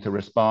are going to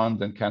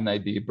respond, and can they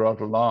be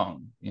brought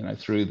along,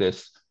 through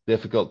this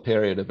difficult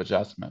period of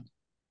adjustment.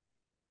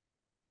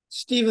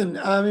 Stephen,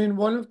 I mean,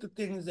 one of the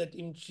things that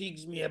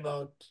intrigues me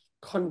about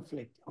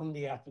conflict on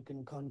the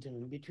African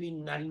continent between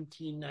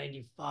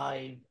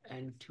 1995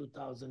 and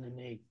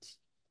 2008,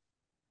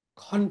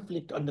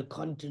 conflict on the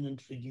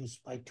continent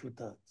reduced by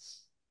 2/3.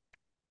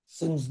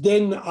 Since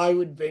then, I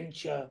would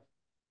venture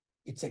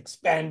it's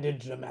expanded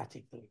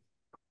dramatically.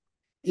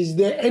 Is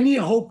there any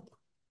hope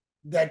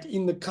that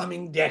in the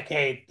coming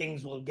decade,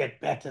 things will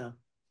get better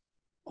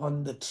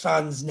on the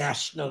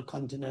transnational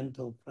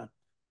continental front?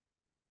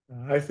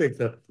 I think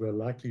that we're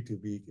likely to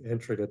be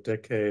entering a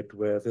decade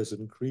where there's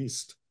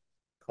increased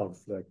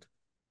conflict,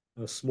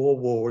 small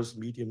wars,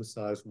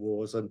 medium-sized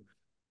wars, and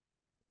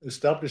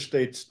established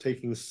states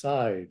taking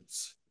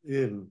sides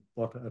in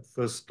what at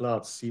first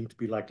glance seemed to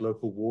be like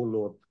local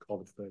warlord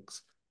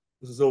conflicts.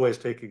 This is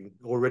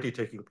already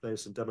taking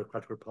place in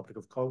Democratic Republic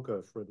of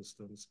Congo, for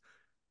instance,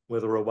 where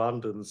the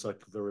Rwandans are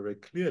very, very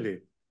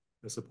clearly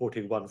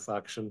supporting one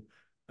faction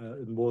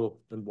in more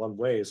than one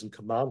way, as in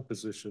command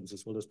positions,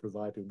 as well as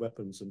providing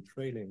weapons and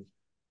training.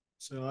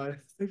 So I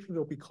think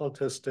there'll be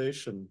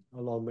contestation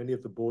along many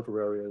of the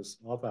border areas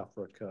of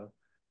Africa.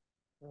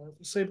 At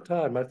the same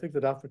time, I think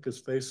that Africa is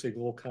facing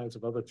all kinds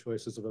of other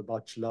choices of a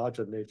much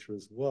larger nature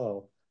as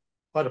well.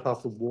 Quite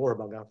apart from war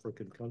among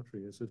African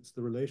countries, it's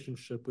the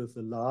relationship with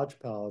the large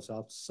powers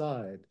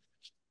outside.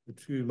 The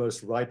two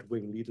most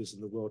right-wing leaders in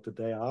the world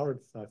today are, in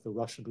fact, the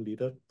Russian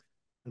leader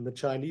and the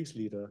Chinese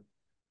leader.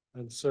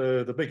 And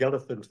so the big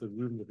elephant in the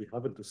room that we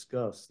haven't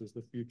discussed is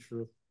the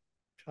future of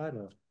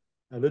China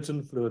and its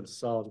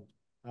influence on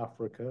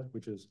Africa,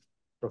 which is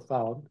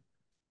profound,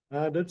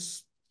 and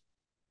its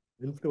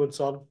influence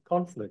on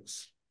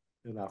conflicts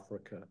in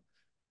Africa.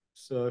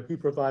 So who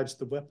provides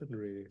the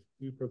weaponry?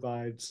 Who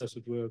provides, as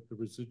it were, the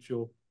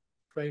residual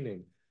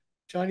training?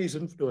 Chinese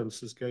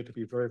influence is going to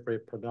be very, very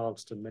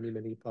pronounced in many,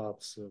 many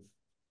parts of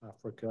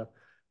Africa,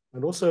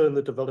 and also in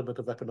the development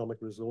of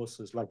economic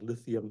resources like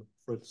lithium,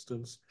 for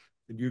instance.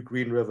 The new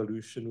green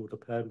revolution will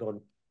depend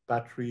on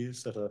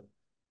batteries that are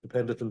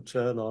dependent in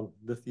turn on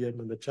lithium,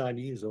 and the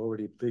Chinese are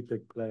already big,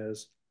 big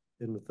players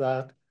in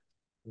that.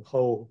 The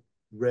whole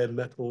rare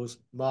metals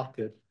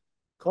market.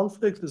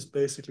 Conflict is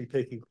basically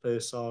taking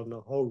place on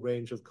a whole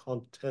range of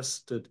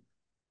contested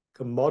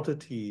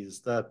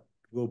commodities that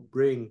will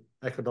bring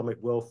economic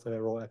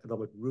welfare or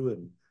economic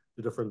ruin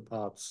to different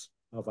parts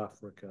of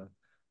Africa.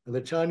 And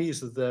the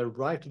Chinese are there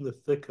right in the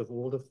thick of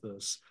all of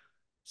this.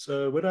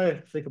 So when I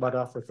think about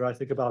Africa, I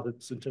think about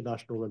its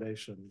international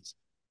relations.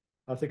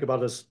 I think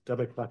about its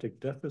democratic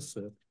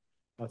deficit.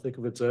 I think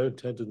of its own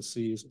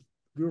tendencies,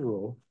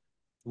 plural,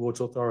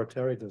 towards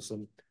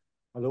authoritarianism.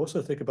 And I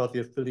also think about the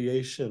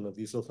affiliation of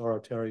these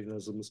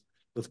authoritarianisms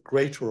with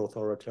greater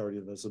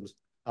authoritarianisms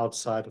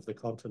outside of the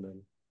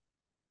continent.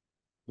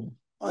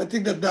 I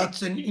think that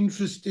that's an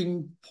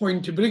interesting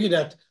point to bring it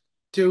at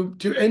to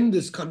end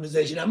this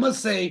conversation. I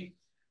must say,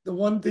 the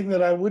one thing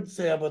that I would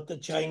say about the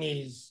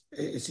Chinese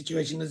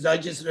situation is I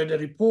just read a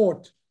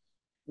report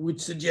which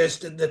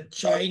suggested that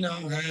China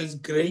has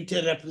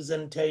greater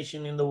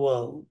representation in the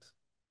world,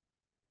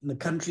 in the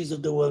countries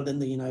of the world, than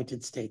the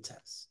United States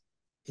has.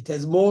 It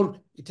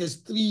has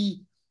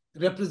three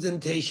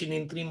representation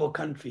in three more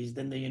countries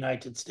than the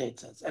United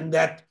States has. And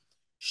that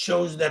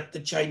shows that the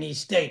Chinese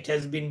state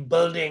has been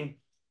building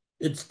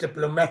its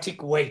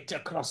diplomatic weight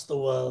across the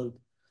world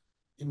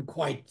in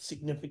quite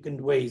significant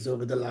ways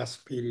over the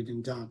last period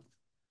in time.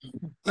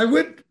 I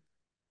would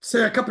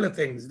say a couple of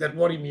things that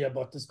worry me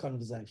about this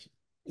conversation.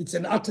 It's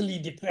an utterly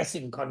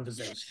depressing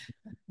conversation.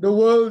 The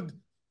world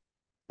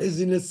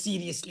is in a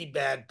seriously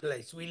bad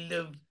place. We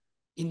live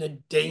in a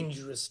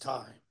dangerous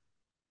time.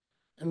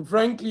 And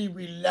frankly,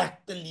 we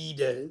lack the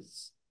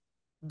leaders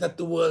that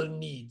the world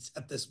needs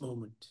at this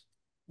moment.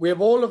 We have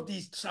all of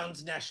these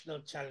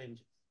transnational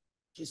challenges.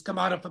 Just come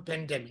out of a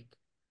pandemic.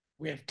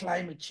 We have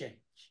climate change.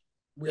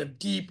 We have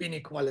deep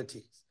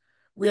inequalities.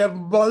 We have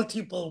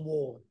multiple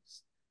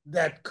wars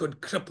that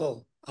could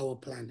cripple our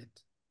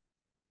planet.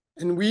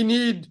 And we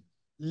need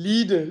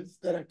leaders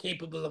that are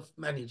capable of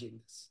managing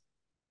this.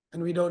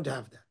 And we don't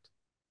have that.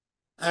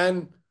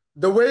 And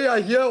the way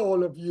I hear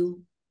all of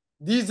you,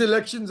 these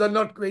elections are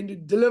not going to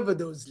deliver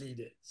those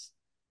leaders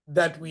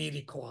that we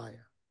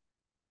require.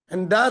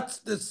 And that's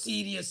the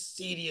serious,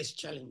 serious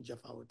challenge of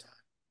our time.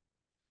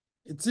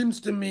 It seems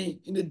to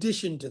me, in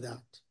addition to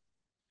that,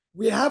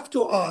 we have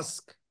to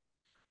ask,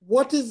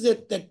 what is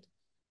it that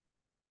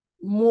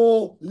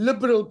more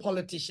liberal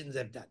politicians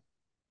have done?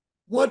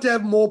 What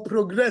have more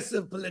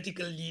progressive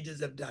political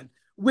leaders have done?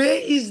 Where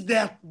is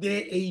that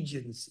their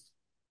agency?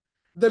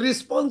 The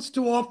response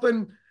too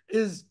often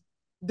is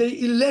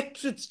the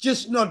electorate's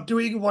just not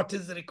doing what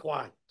is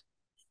required.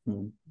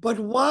 But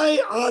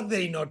why are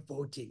they not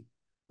voting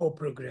for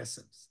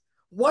progressives?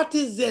 What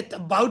is it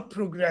about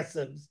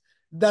progressives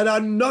that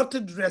are not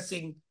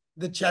addressing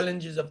the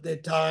challenges of their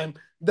time,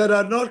 that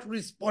are not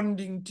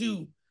responding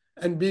to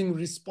and being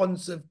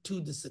responsive to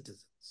the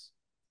citizens?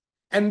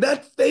 And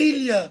that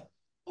failure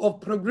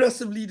of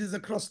progressive leaders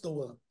across the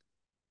world,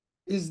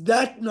 is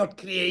that not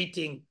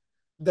creating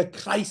the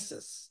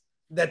crisis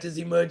that is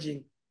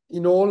emerging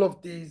in all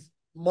of these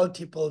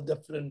multiple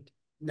different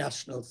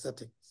national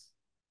settings?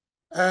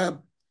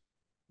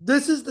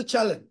 This is the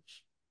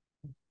challenge.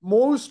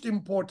 Most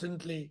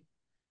importantly,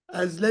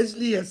 as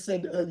Leslie has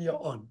said earlier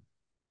on,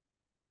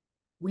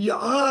 we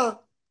are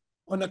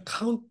on a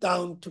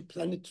countdown to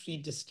planetary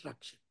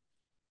destruction.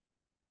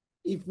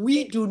 If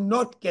we do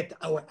not get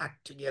our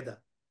act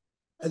together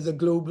as a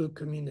global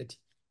community,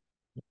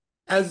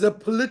 as a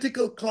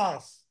political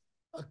class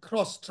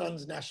across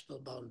transnational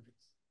boundaries,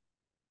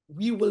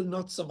 we will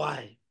not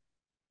survive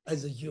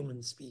as a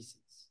human species.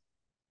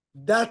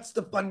 That's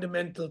the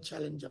fundamental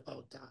challenge of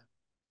our time.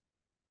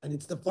 And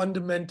it's the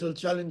fundamental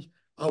challenge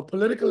our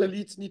political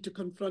elites need to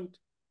confront.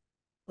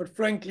 But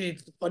frankly,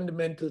 it's the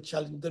fundamental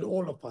challenge that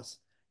all of us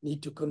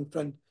need to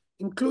confront,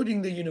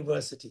 including the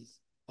universities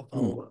of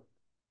our world.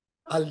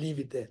 I'll leave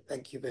it there.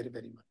 Thank you very,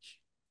 very much.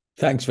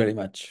 Thanks very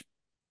much.